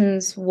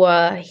obsessions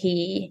were,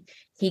 he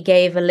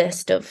gave a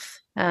list of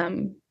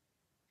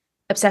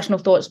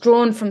obsessional thoughts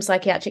drawn from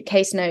psychiatric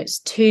case notes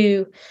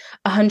to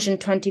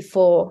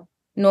 124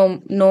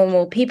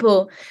 normal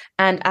people,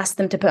 and asked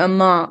them to put a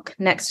mark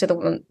next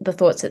to the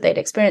thoughts that they'd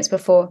experienced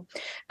before.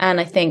 And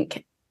I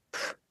think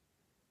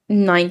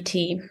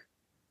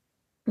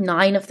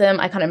 99 of them,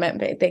 I can't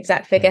remember the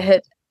exact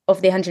figure,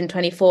 of the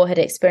 124 had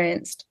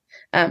experienced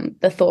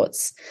the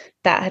thoughts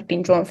that had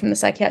been drawn from the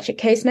psychiatric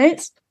case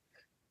notes.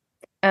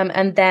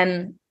 And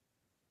then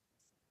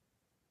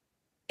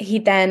he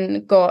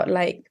then got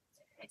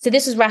so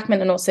this was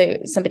Rachman and also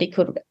somebody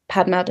called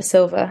Padma de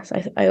Silva.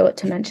 So I ought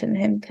to mention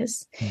him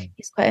because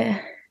he's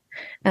quite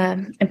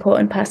an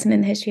important person in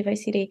the history of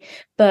OCD.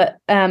 But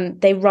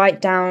they write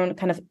down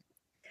kind of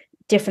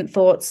different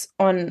thoughts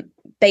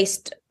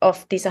based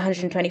off these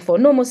 124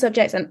 normal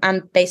subjects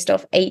and based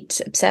off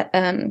 8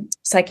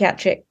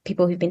 psychiatric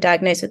people who've been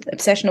diagnosed with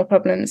obsessional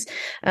problems.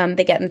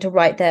 They get them to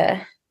write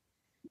their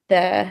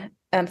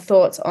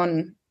thoughts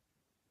on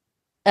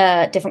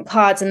different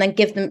cards, and then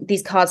give them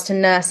these cards to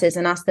nurses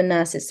and ask the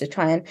nurses to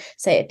try and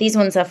say, these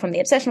ones are from the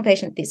obsessional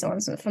patient, these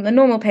ones are from the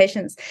normal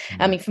patients,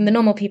 from the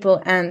normal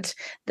people, and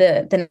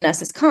the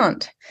nurses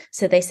can't.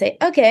 So they say,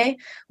 okay,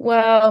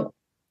 well,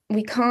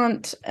 we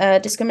can't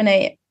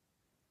discriminate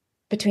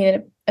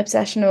between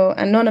obsessional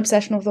and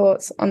non-obsessional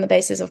thoughts on the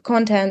basis of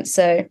content,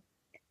 so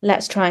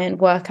let's try and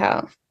work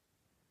out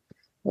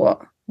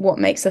what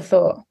makes a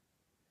thought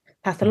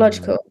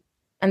pathological.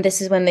 And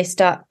this is when they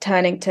start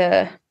turning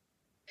to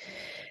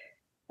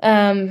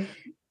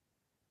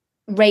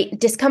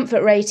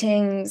discomfort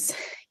ratings,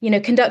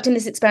 conducting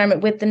this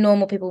experiment with the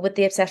normal people, with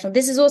the obsessional.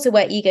 This is also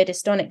where ego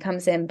dystonic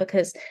comes in,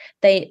 because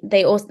they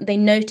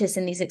notice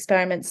in these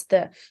experiments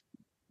that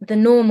the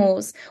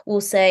normals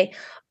will say,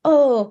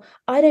 oh,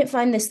 I don't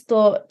find this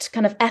thought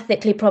kind of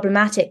ethically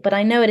problematic, but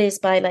I know it is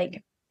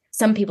by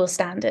some people's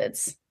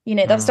standards.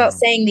 They'll start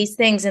saying these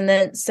things, and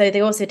then so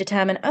they also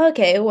determine,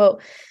 okay,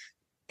 well,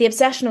 the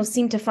obsessionals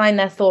seem to find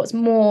their thoughts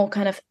more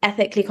kind of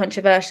ethically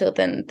controversial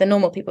than the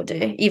normal people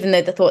do, even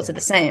though the thoughts are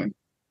the same.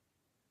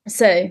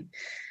 So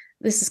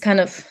this is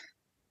kind of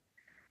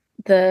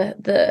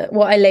the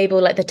what I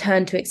label like the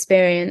turn to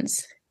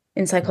experience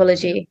in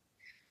psychology,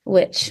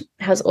 which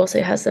has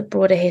a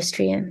broader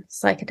history in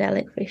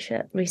psychedelic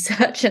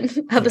research and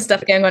other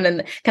stuff going on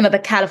in kind of the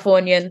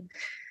Californian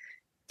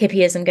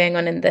hippieism going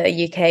on in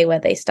the UK, where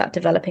they start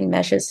developing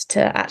measures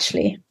to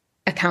actually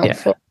account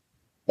for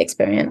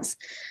experience.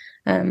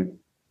 Sorry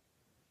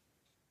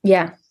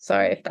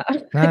if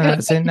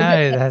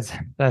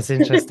that. That's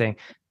interesting.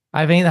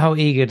 I think the whole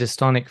ego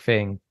dystonic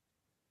thing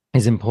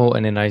is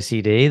important in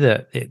OCD,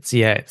 that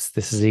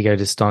this is ego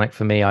dystonic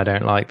for me. I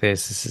don't like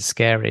this is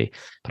scary,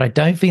 but I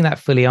don't think that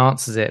fully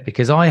answers it,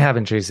 because I have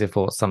intrusive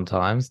thoughts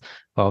sometimes,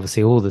 well,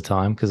 obviously all the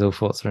time, because all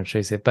thoughts are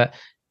intrusive, but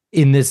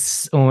in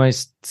this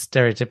almost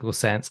stereotypical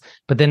sense,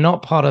 but they're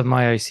not part of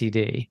my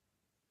OCD,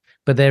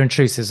 but they're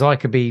intrusive. So I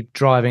could be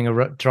driving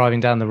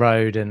down the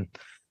road and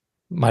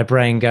my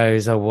brain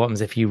goes, oh, what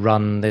happens if you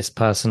run this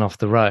person off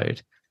the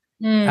road?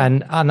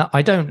 And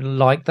I don't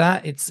like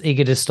that. It's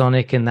ego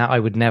dystonic in that I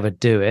would never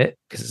do it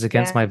because it's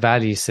against my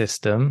value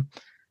system.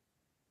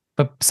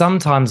 But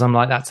sometimes I'm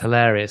like, that's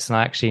hilarious, and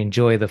I actually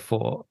enjoy the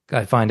thought.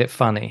 I find it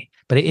funny,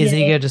 but it is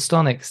ego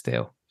dystonic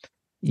still,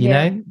 you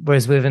know?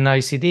 Whereas with an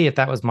OCD, if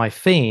that was my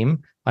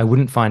theme, I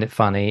wouldn't find it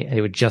funny. It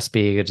would just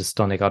be ego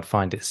dystonic. I'd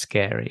find it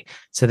scary.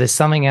 So there's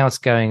something else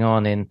going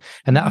on and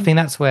I think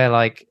that's where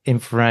like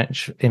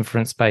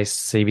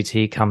inference-based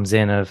CBT comes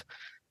in. Of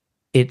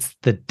it's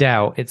the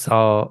doubt, it's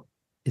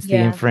the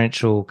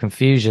inferential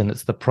confusion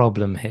that's the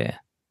problem here.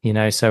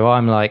 So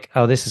I'm like,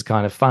 oh, this is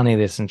kind of funny,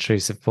 this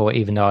intrusive thought,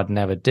 even though I'd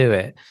never do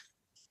it.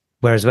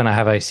 Whereas when I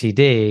have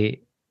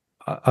OCD,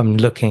 I'm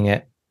looking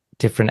at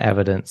different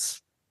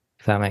evidence,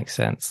 if that makes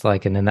sense.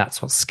 And then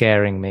that's what's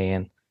scaring me.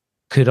 And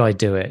could I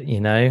do it?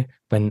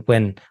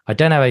 When I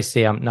don't have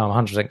OCD, I'm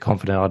 100%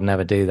 confident I'd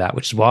never do that,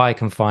 which is why I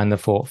can find the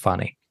thought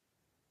funny.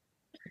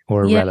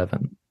 or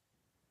irrelevant.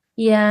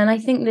 Yeah, and I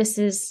think this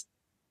is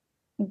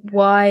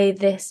why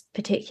this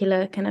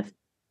particular kind of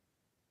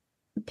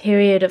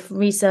period of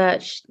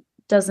research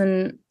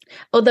doesn't,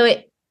 although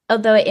it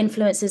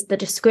influences the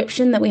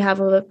description that we have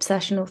of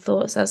obsessional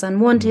thoughts as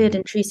unwanted,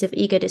 intrusive,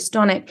 ego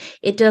dystonic,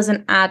 it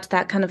doesn't add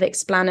that kind of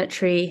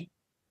explanatory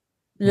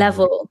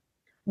level,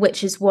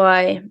 which is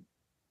why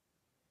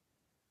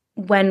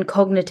when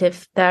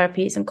cognitive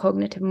therapies and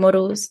cognitive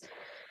models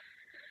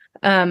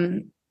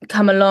come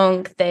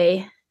along,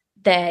 they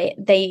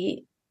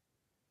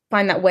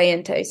find that way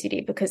into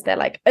OCD, because they're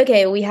like,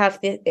 okay, we have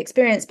the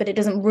experience, but it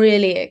doesn't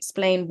really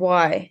explain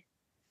why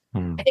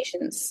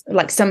patients,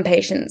 like some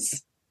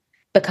patients,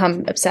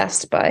 become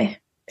obsessed by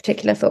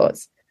particular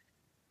thoughts.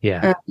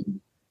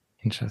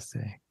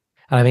 Interesting.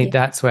 And I think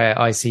that's where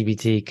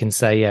ICBT can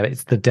say,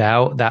 it's the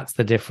doubt, that's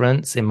the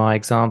difference in my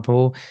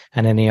example.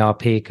 And then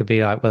ERP could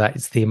be like, well,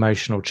 that's the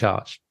emotional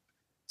charge.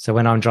 So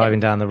when I'm driving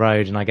down the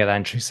road and I get that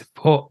intrusive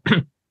thought,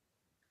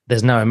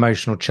 there's no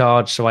emotional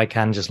charge, so I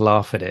can just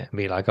laugh at it and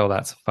be like, oh,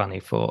 that's a funny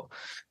thought.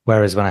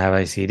 Whereas when I have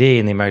OCD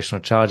and the emotional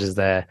charge is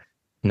there,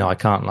 no, I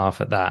can't laugh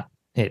at that.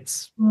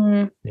 It's,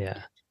 horrible.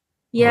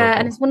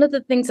 And it's one of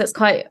the things that's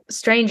quite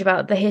strange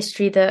about the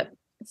history, that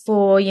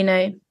for,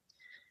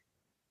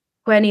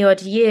 20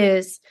 odd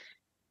years,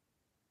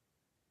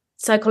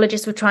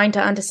 psychologists were trying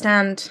to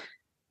understand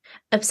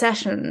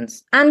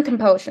obsessions and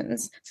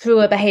compulsions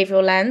through a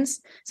behavioral lens.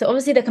 So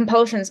obviously the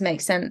compulsions make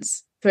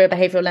sense through a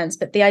behavioral lens,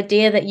 but the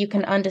idea that you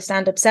can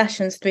understand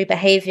obsessions through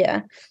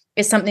behavior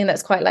is something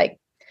that's quite like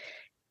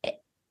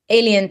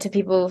alien to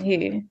people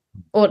who,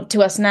 or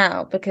to us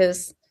now,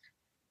 because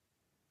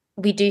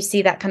we do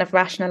see that kind of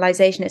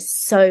rationalization is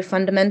so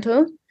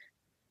fundamental.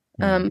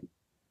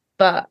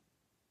 But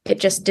it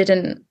just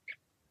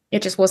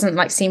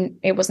wasn't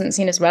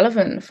seen as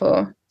relevant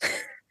for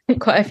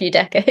quite a few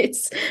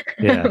decades.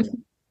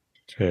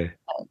 True.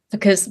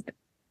 Because,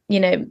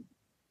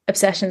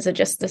 obsessions are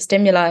just the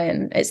stimuli,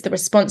 and it's the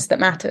response that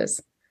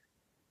matters.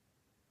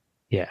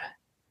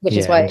 Which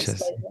is why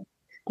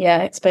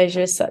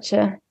exposure is such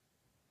a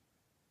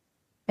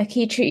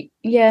key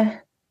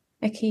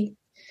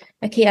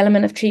a key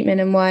element of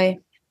treatment, and why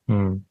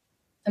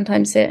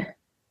sometimes it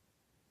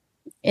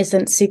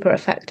isn't super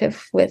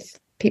effective with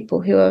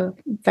people who are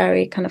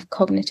very kind of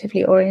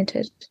cognitively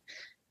oriented.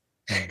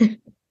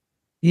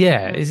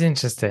 It's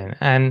interesting.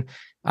 And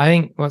I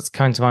think what's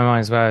coming to my mind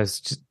as well is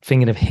just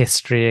thinking of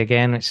history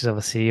again, which is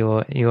obviously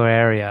your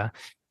area.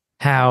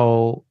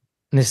 How,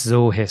 and this is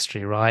all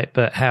history, right?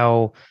 But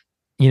how,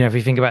 if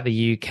we think about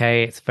the UK,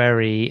 it's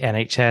very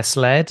NHS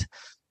led,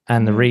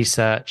 and the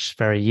research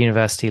very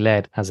university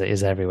led, as it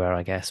is everywhere,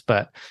 I guess.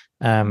 But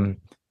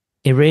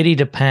it really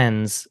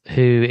depends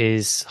who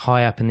is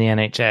high up in the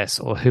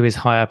NHS or who is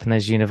high up in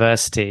those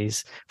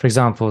universities. For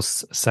example,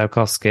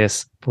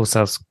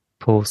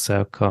 Paul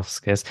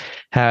Tsiolkovskis,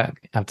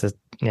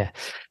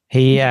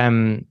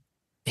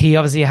 he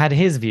obviously had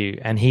his view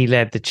and he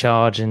led the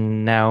charge,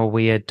 and now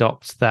we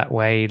adopt that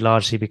way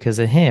largely because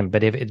of him.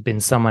 But if it had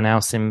been someone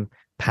else in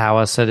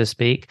power, so to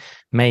speak,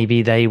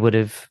 maybe they would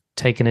have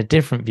taken a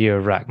different view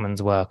of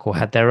Rachman's work or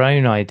had their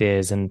own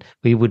ideas, and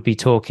we would be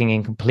talking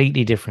in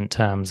completely different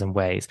terms and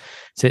ways.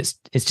 So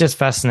it's just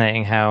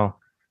fascinating how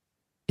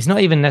it's not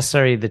even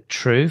necessarily the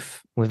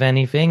truth with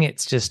anything.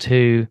 It's just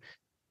who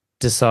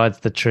decides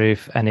the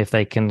truth, and if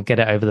they can get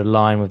it over the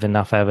line with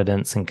enough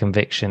evidence and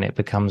conviction, it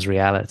becomes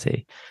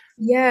reality.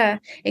 Yeah,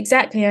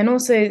 exactly. And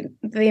also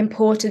the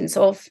importance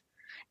of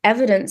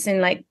evidence in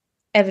like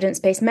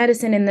evidence-based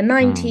medicine in the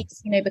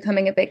 90s,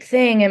 becoming a big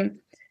thing,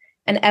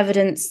 and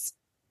evidence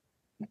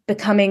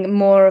becoming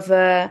more of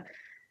a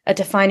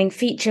defining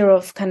feature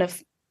of kind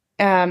of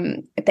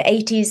the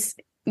 80s,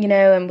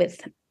 and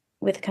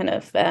with kind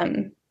of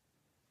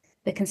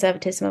the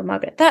conservatism of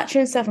Margaret Thatcher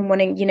and stuff, and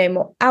wanting,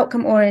 more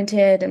outcome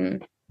oriented.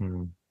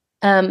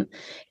 And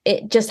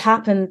it just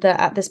happened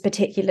that at this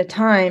particular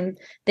time,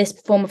 this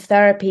form of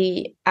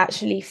therapy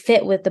actually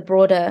fit with the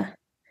broader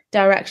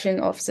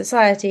direction of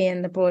society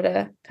and the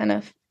broader kind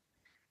of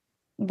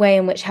way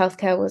in which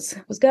healthcare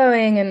was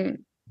going.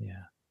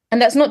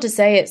 And that's not to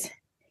say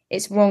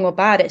it's wrong or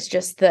bad. It's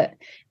just that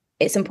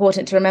it's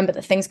important to remember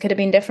that things could have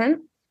been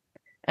different.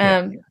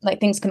 Like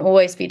things can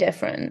always be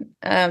different.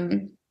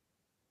 And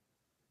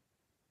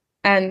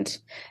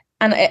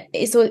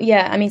it's all,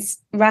 I mean,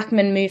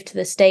 Rachman moved to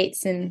the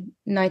States in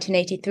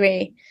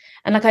 1983,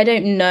 and like I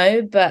don't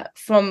know, but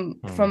from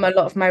a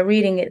lot of my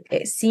reading,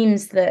 it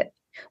seems that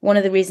one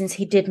of the reasons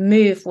he did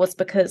move was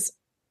because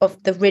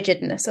of the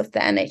rigidness of the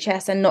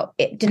NHS, and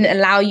it didn't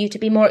allow you to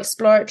be more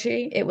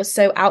exploratory. It was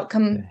so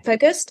outcome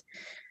focused,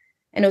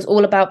 and it was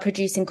all about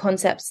producing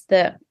concepts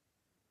that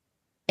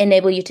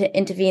enable you to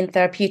intervene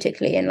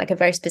therapeutically in like a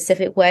very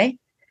specific way.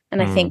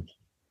 And I think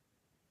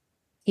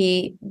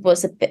he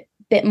was a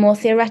bit more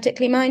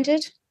theoretically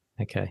minded.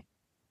 Okay.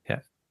 Yeah.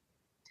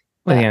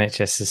 Well, the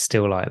NHS is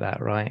still like that,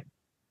 right?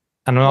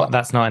 And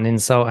that's not an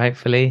insult,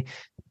 hopefully,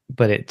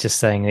 but it just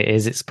saying it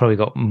is. It's probably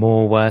got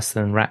more worse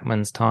than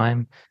Rachman's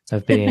time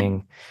of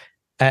being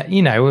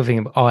we're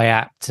thinking of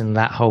IAPT and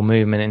that whole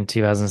movement in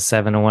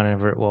 2007 or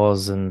whenever it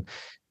was, and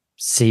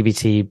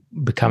CBT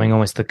becoming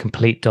almost the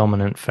complete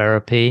dominant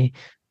therapy.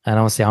 And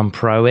obviously I'm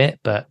pro it,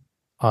 but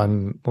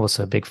I'm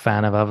also a big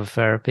fan of other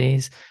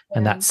therapies,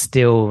 and that's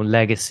still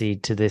legacy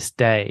to this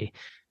day.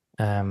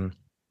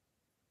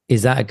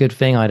 Is that a good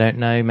thing? I don't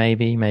know.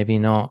 Maybe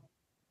not.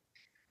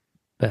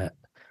 But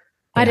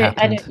I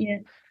don't. Yeah,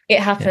 it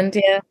happened.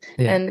 Yeah.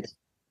 And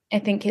I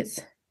think it's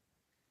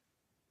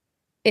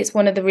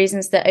one of the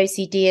reasons that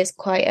OCD is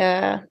quite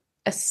a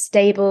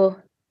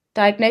stable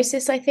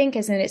diagnosis. I think,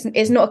 as in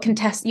it's not a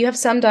contest. You have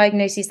some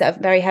diagnoses that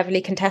are very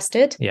heavily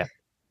contested. Yeah.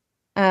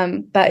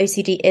 But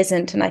OCD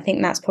isn't, and I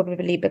think that's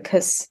probably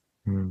because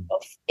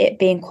of it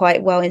being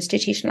quite well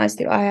institutionalized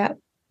through IAP.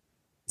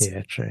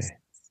 Yeah, true.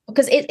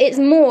 Because it's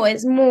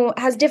more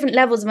has different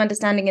levels of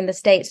understanding in the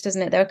States,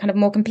 doesn't it? There are kind of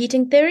more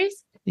competing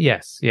theories.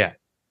 Yes, yeah.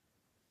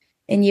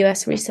 In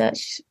US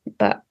research,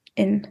 but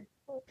in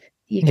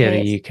the UK,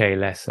 the UK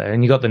less so.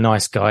 And you got the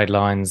nice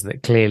guidelines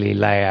that clearly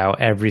lay out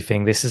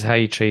everything. This is how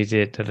you treat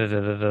it. Da, da, da,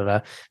 da, da, da.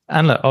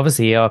 And look,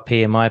 obviously, ERP,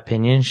 in my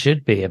opinion,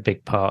 should be a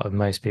big part of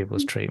most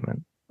people's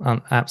treatment.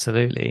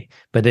 Absolutely.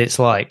 But it's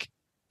like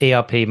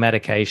ERP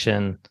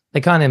medication.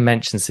 They kind of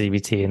mention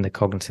CBT in the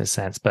cognitive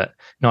sense, but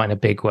not in a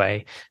big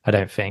way, I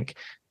don't think.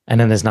 And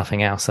then there's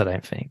nothing else, I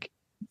don't think.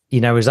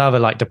 With other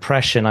like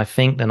depression, I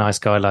think the nice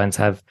guidelines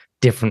have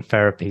different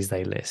therapies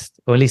they list,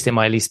 or at least it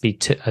might at least be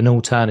an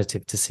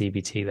alternative to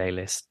CBT they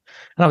list.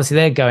 And obviously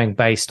they're going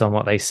based on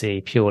what they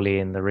see purely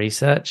in the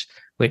research,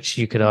 which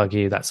you could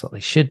argue that's what they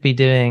should be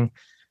doing.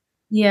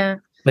 Yeah.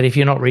 But if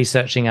you're not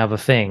researching other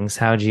things,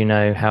 how do you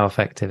know how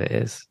effective it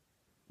is?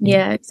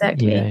 Yeah,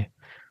 exactly.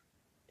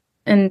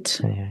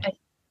 And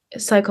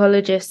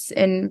psychologists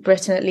in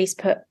Britain at least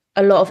put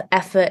a lot of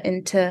effort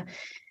into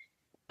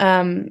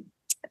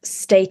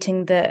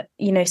stating that,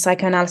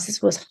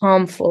 psychoanalysis was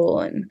harmful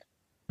and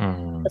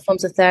the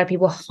forms of therapy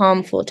were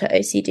harmful to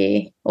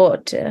OCD or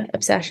to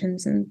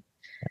obsessions. And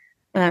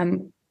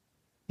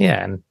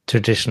and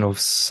traditional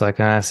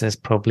psychoanalysis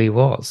probably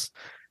was.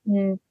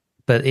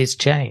 But it's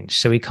changed.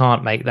 So we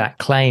can't make that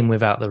claim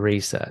without the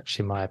research,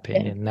 in my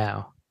opinion,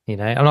 now.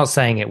 I'm not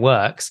saying it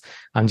works.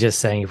 I'm just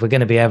saying if we're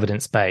going to be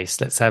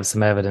evidence-based, let's have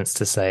some evidence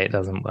to say it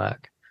doesn't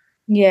work.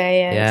 Yeah.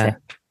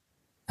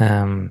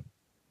 Exactly.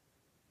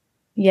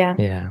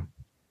 Yeah.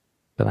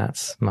 But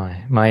that's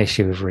my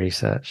issue with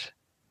research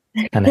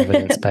and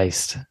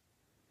evidence-based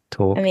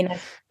talk. I mean,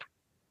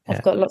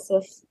 I've got lots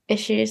of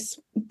issues,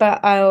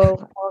 but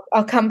I'll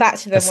come back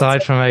to them.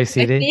 Aside from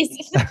OCD?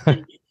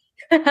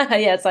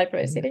 Aside from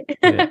OCD.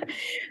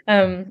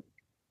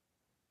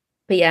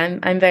 But yeah,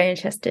 I'm very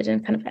interested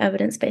in kind of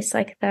evidence-based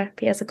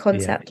psychotherapy as a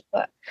concept.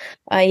 But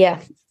I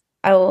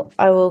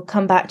will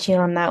come back to you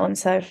on that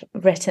once I've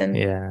written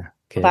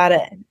about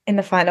it in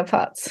the final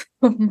parts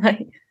of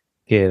my.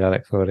 Good. I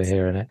look forward to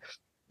hearing it.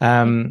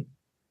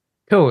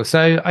 Cool.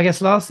 So I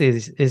guess lastly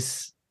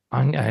is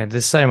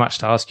there's so much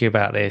to ask you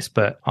about this,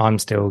 but I'm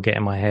still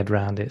getting my head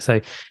around it.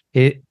 So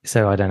I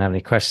don't have any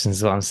questions,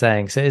 is what I'm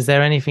saying. So is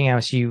there anything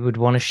else you would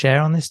want to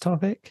share on this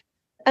topic?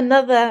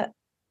 Another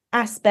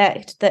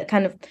aspect that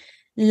kind of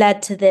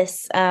led to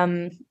this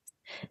turn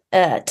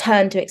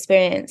to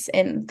experience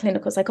in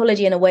clinical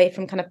psychology and away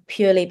from kind of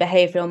purely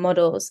behavioral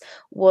models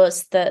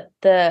was that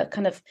the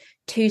kind of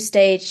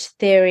two-stage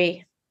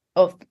theory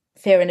of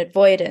fear and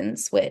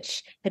avoidance,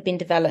 which had been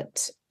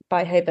developed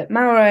by Herbert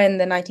Maurer in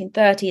the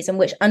 1930s and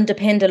which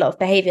underpinned a lot of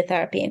behavior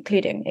therapy,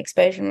 including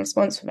exposure and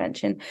response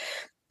prevention,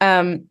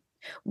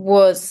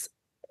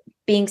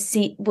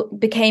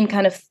 became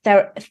kind of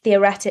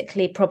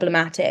theoretically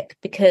problematic,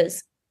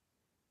 because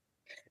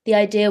the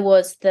idea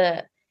was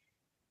that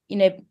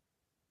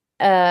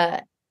there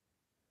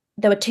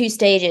were two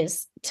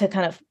stages to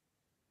kind of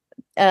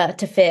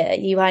to fear.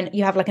 You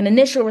have like an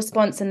initial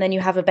response, and then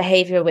you have a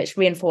behavior which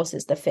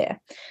reinforces the fear.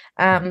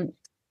 And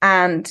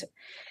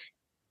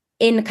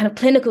in kind of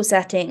clinical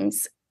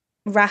settings,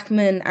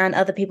 Rachman and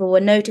other people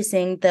were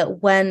noticing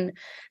that when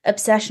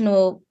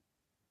obsessional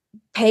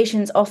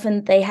patients,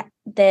 often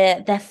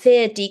their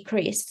fear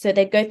decreased. So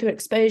they go through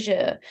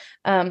exposure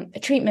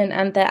treatment,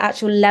 and their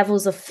actual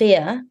levels of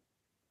fear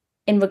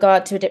in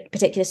regard to a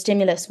particular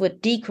stimulus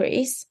would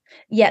decrease,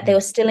 yet they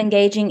were still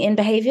engaging in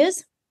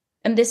behaviors.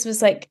 And this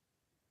was like,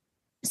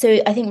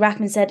 so I think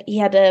Rachman said he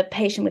had a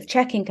patient with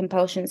checking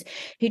compulsions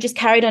who just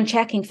carried on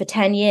checking for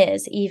 10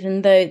 years,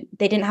 even though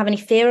they didn't have any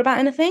fear about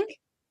anything.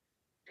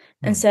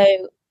 And so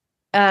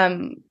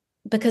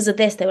because of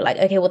this, they were like,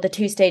 okay, well, the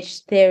two-stage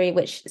theory,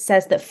 which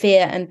says that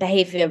fear and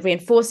behavior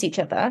reinforce each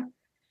other,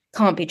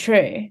 can't be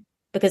true,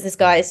 because this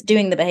guy is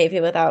doing the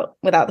behavior without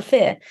the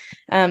fear.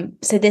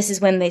 So this is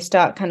when they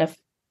start kind of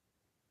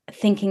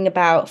thinking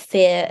about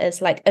fear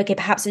as like, okay,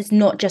 perhaps it's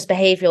not just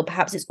behavioral,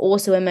 perhaps it's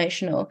also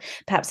emotional,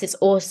 perhaps it's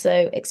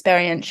also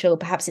experiential,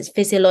 perhaps it's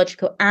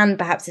physiological, and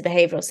perhaps it's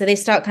behavioral. So they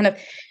start kind of,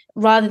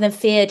 rather than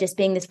fear just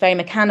being this very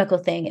mechanical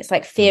thing, it's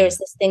like fear is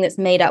this thing that's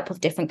made up of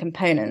different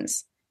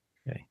components.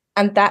 Okay.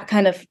 And that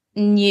kind of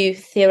new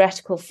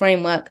theoretical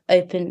framework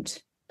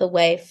opened the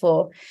way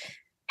for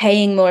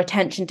paying more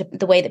attention to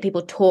the way that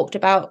people talked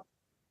about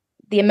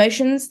the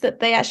emotions that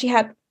they actually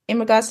had in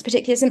regards to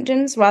particular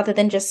symptoms, rather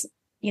than just,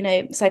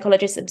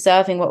 psychologists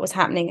observing what was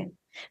happening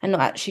and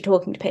not actually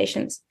talking to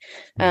patients.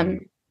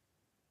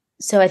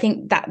 So I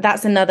think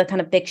that's another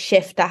kind of big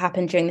shift that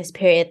happened during this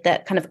period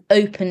that kind of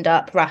opened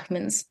up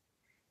Rachman's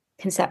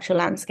conceptual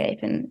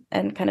landscape and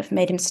kind of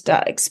made him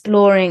start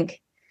exploring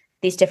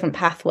these different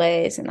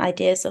pathways and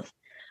ideas of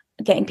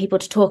getting people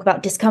to talk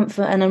about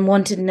discomfort and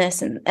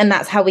unwantedness. And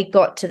that's how we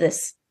got to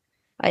this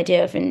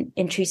idea of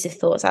intrusive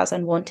thoughts as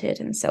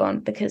unwanted and so on,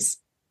 because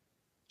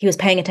he was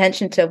paying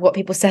attention to what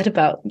people said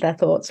about their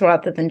thoughts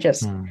rather than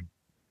just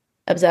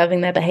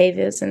observing their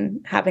behaviors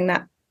and having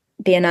that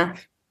be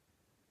enough.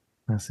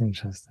 That's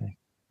interesting.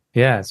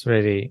 Yeah, it's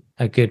really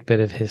a good bit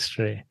of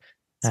history.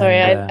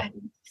 Sorry, I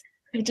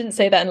didn't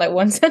say that in like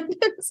one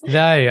sentence. No,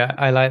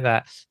 I like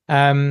that.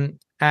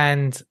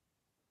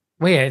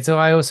 So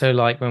I also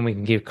like when we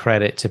can give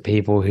credit to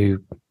people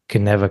who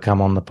can never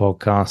come on the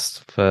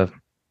podcast for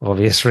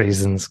obvious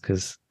reasons,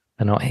 because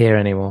they're not here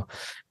anymore,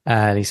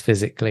 at least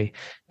physically.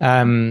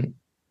 So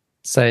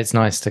it's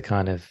nice to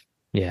kind of,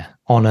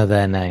 honor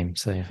their name.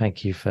 So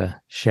thank you for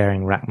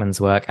sharing Rachman's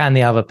work and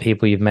the other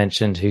people you've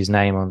mentioned whose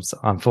name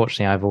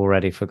unfortunately I've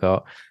already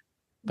forgot.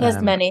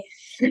 There's many.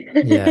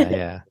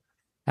 Yeah.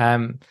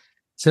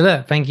 So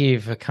look, thank you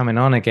for coming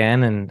on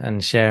again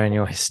and sharing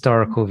your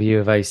historical view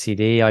of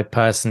OCD. I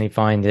personally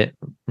find it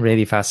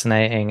really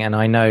fascinating. And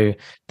I know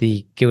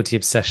the Guilty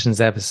Obsessions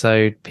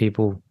episode,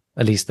 people,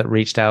 at least that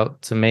reached out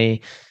to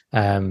me,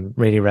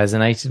 really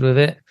resonated with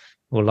it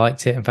or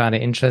liked it and found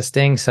it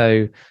interesting.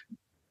 So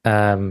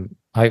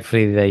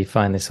hopefully they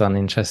find this one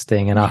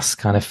interesting and us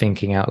kind of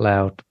thinking out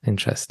loud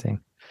interesting.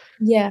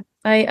 Yeah,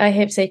 I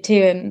hope so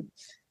too.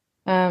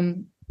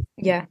 And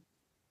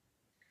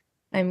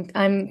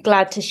I'm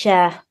glad to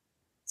share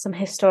some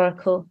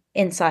historical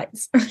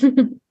insights.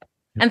 And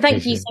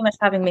thank you so much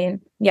for having me.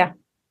 And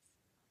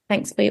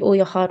thanks for all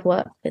your hard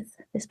work with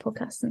this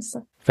podcast and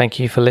stuff. Thank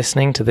you for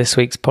listening to this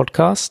week's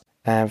podcast.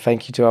 And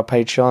thank you to our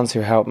Patreons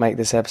who helped make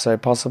this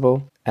episode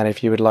possible. And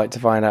if you would like to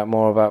find out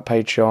more about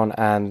Patreon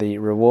and the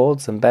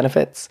rewards and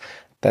benefits,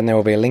 then there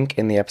will be a link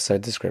in the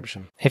episode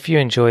description. If you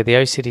enjoy the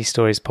OCD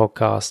Stories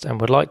podcast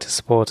and would like to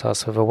support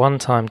us with a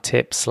one-time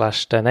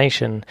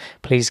tip/donation,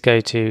 please go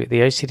to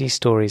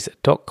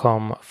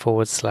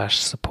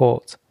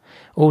theocdstories.com/support.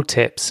 All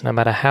tips, no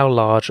matter how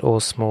large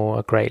or small,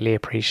 are greatly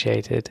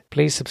appreciated.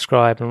 Please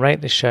subscribe and rate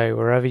the show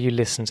wherever you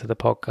listen to the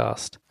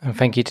podcast. And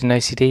thank you to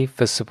NoCD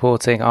for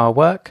supporting our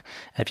work.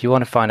 If you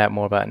want to find out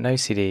more about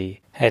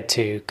NoCD, head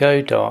to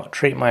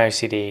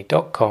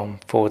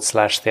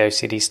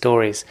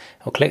go.treatmyocd.com/theocdstories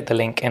or click the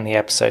link in the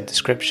episode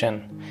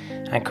description.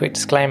 And quick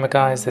disclaimer,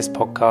 guys, this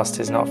podcast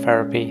is not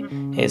therapy.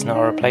 It is not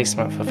a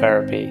replacement for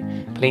therapy.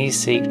 Please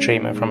seek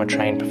treatment from a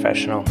trained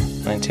professional.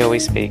 And until we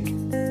speak,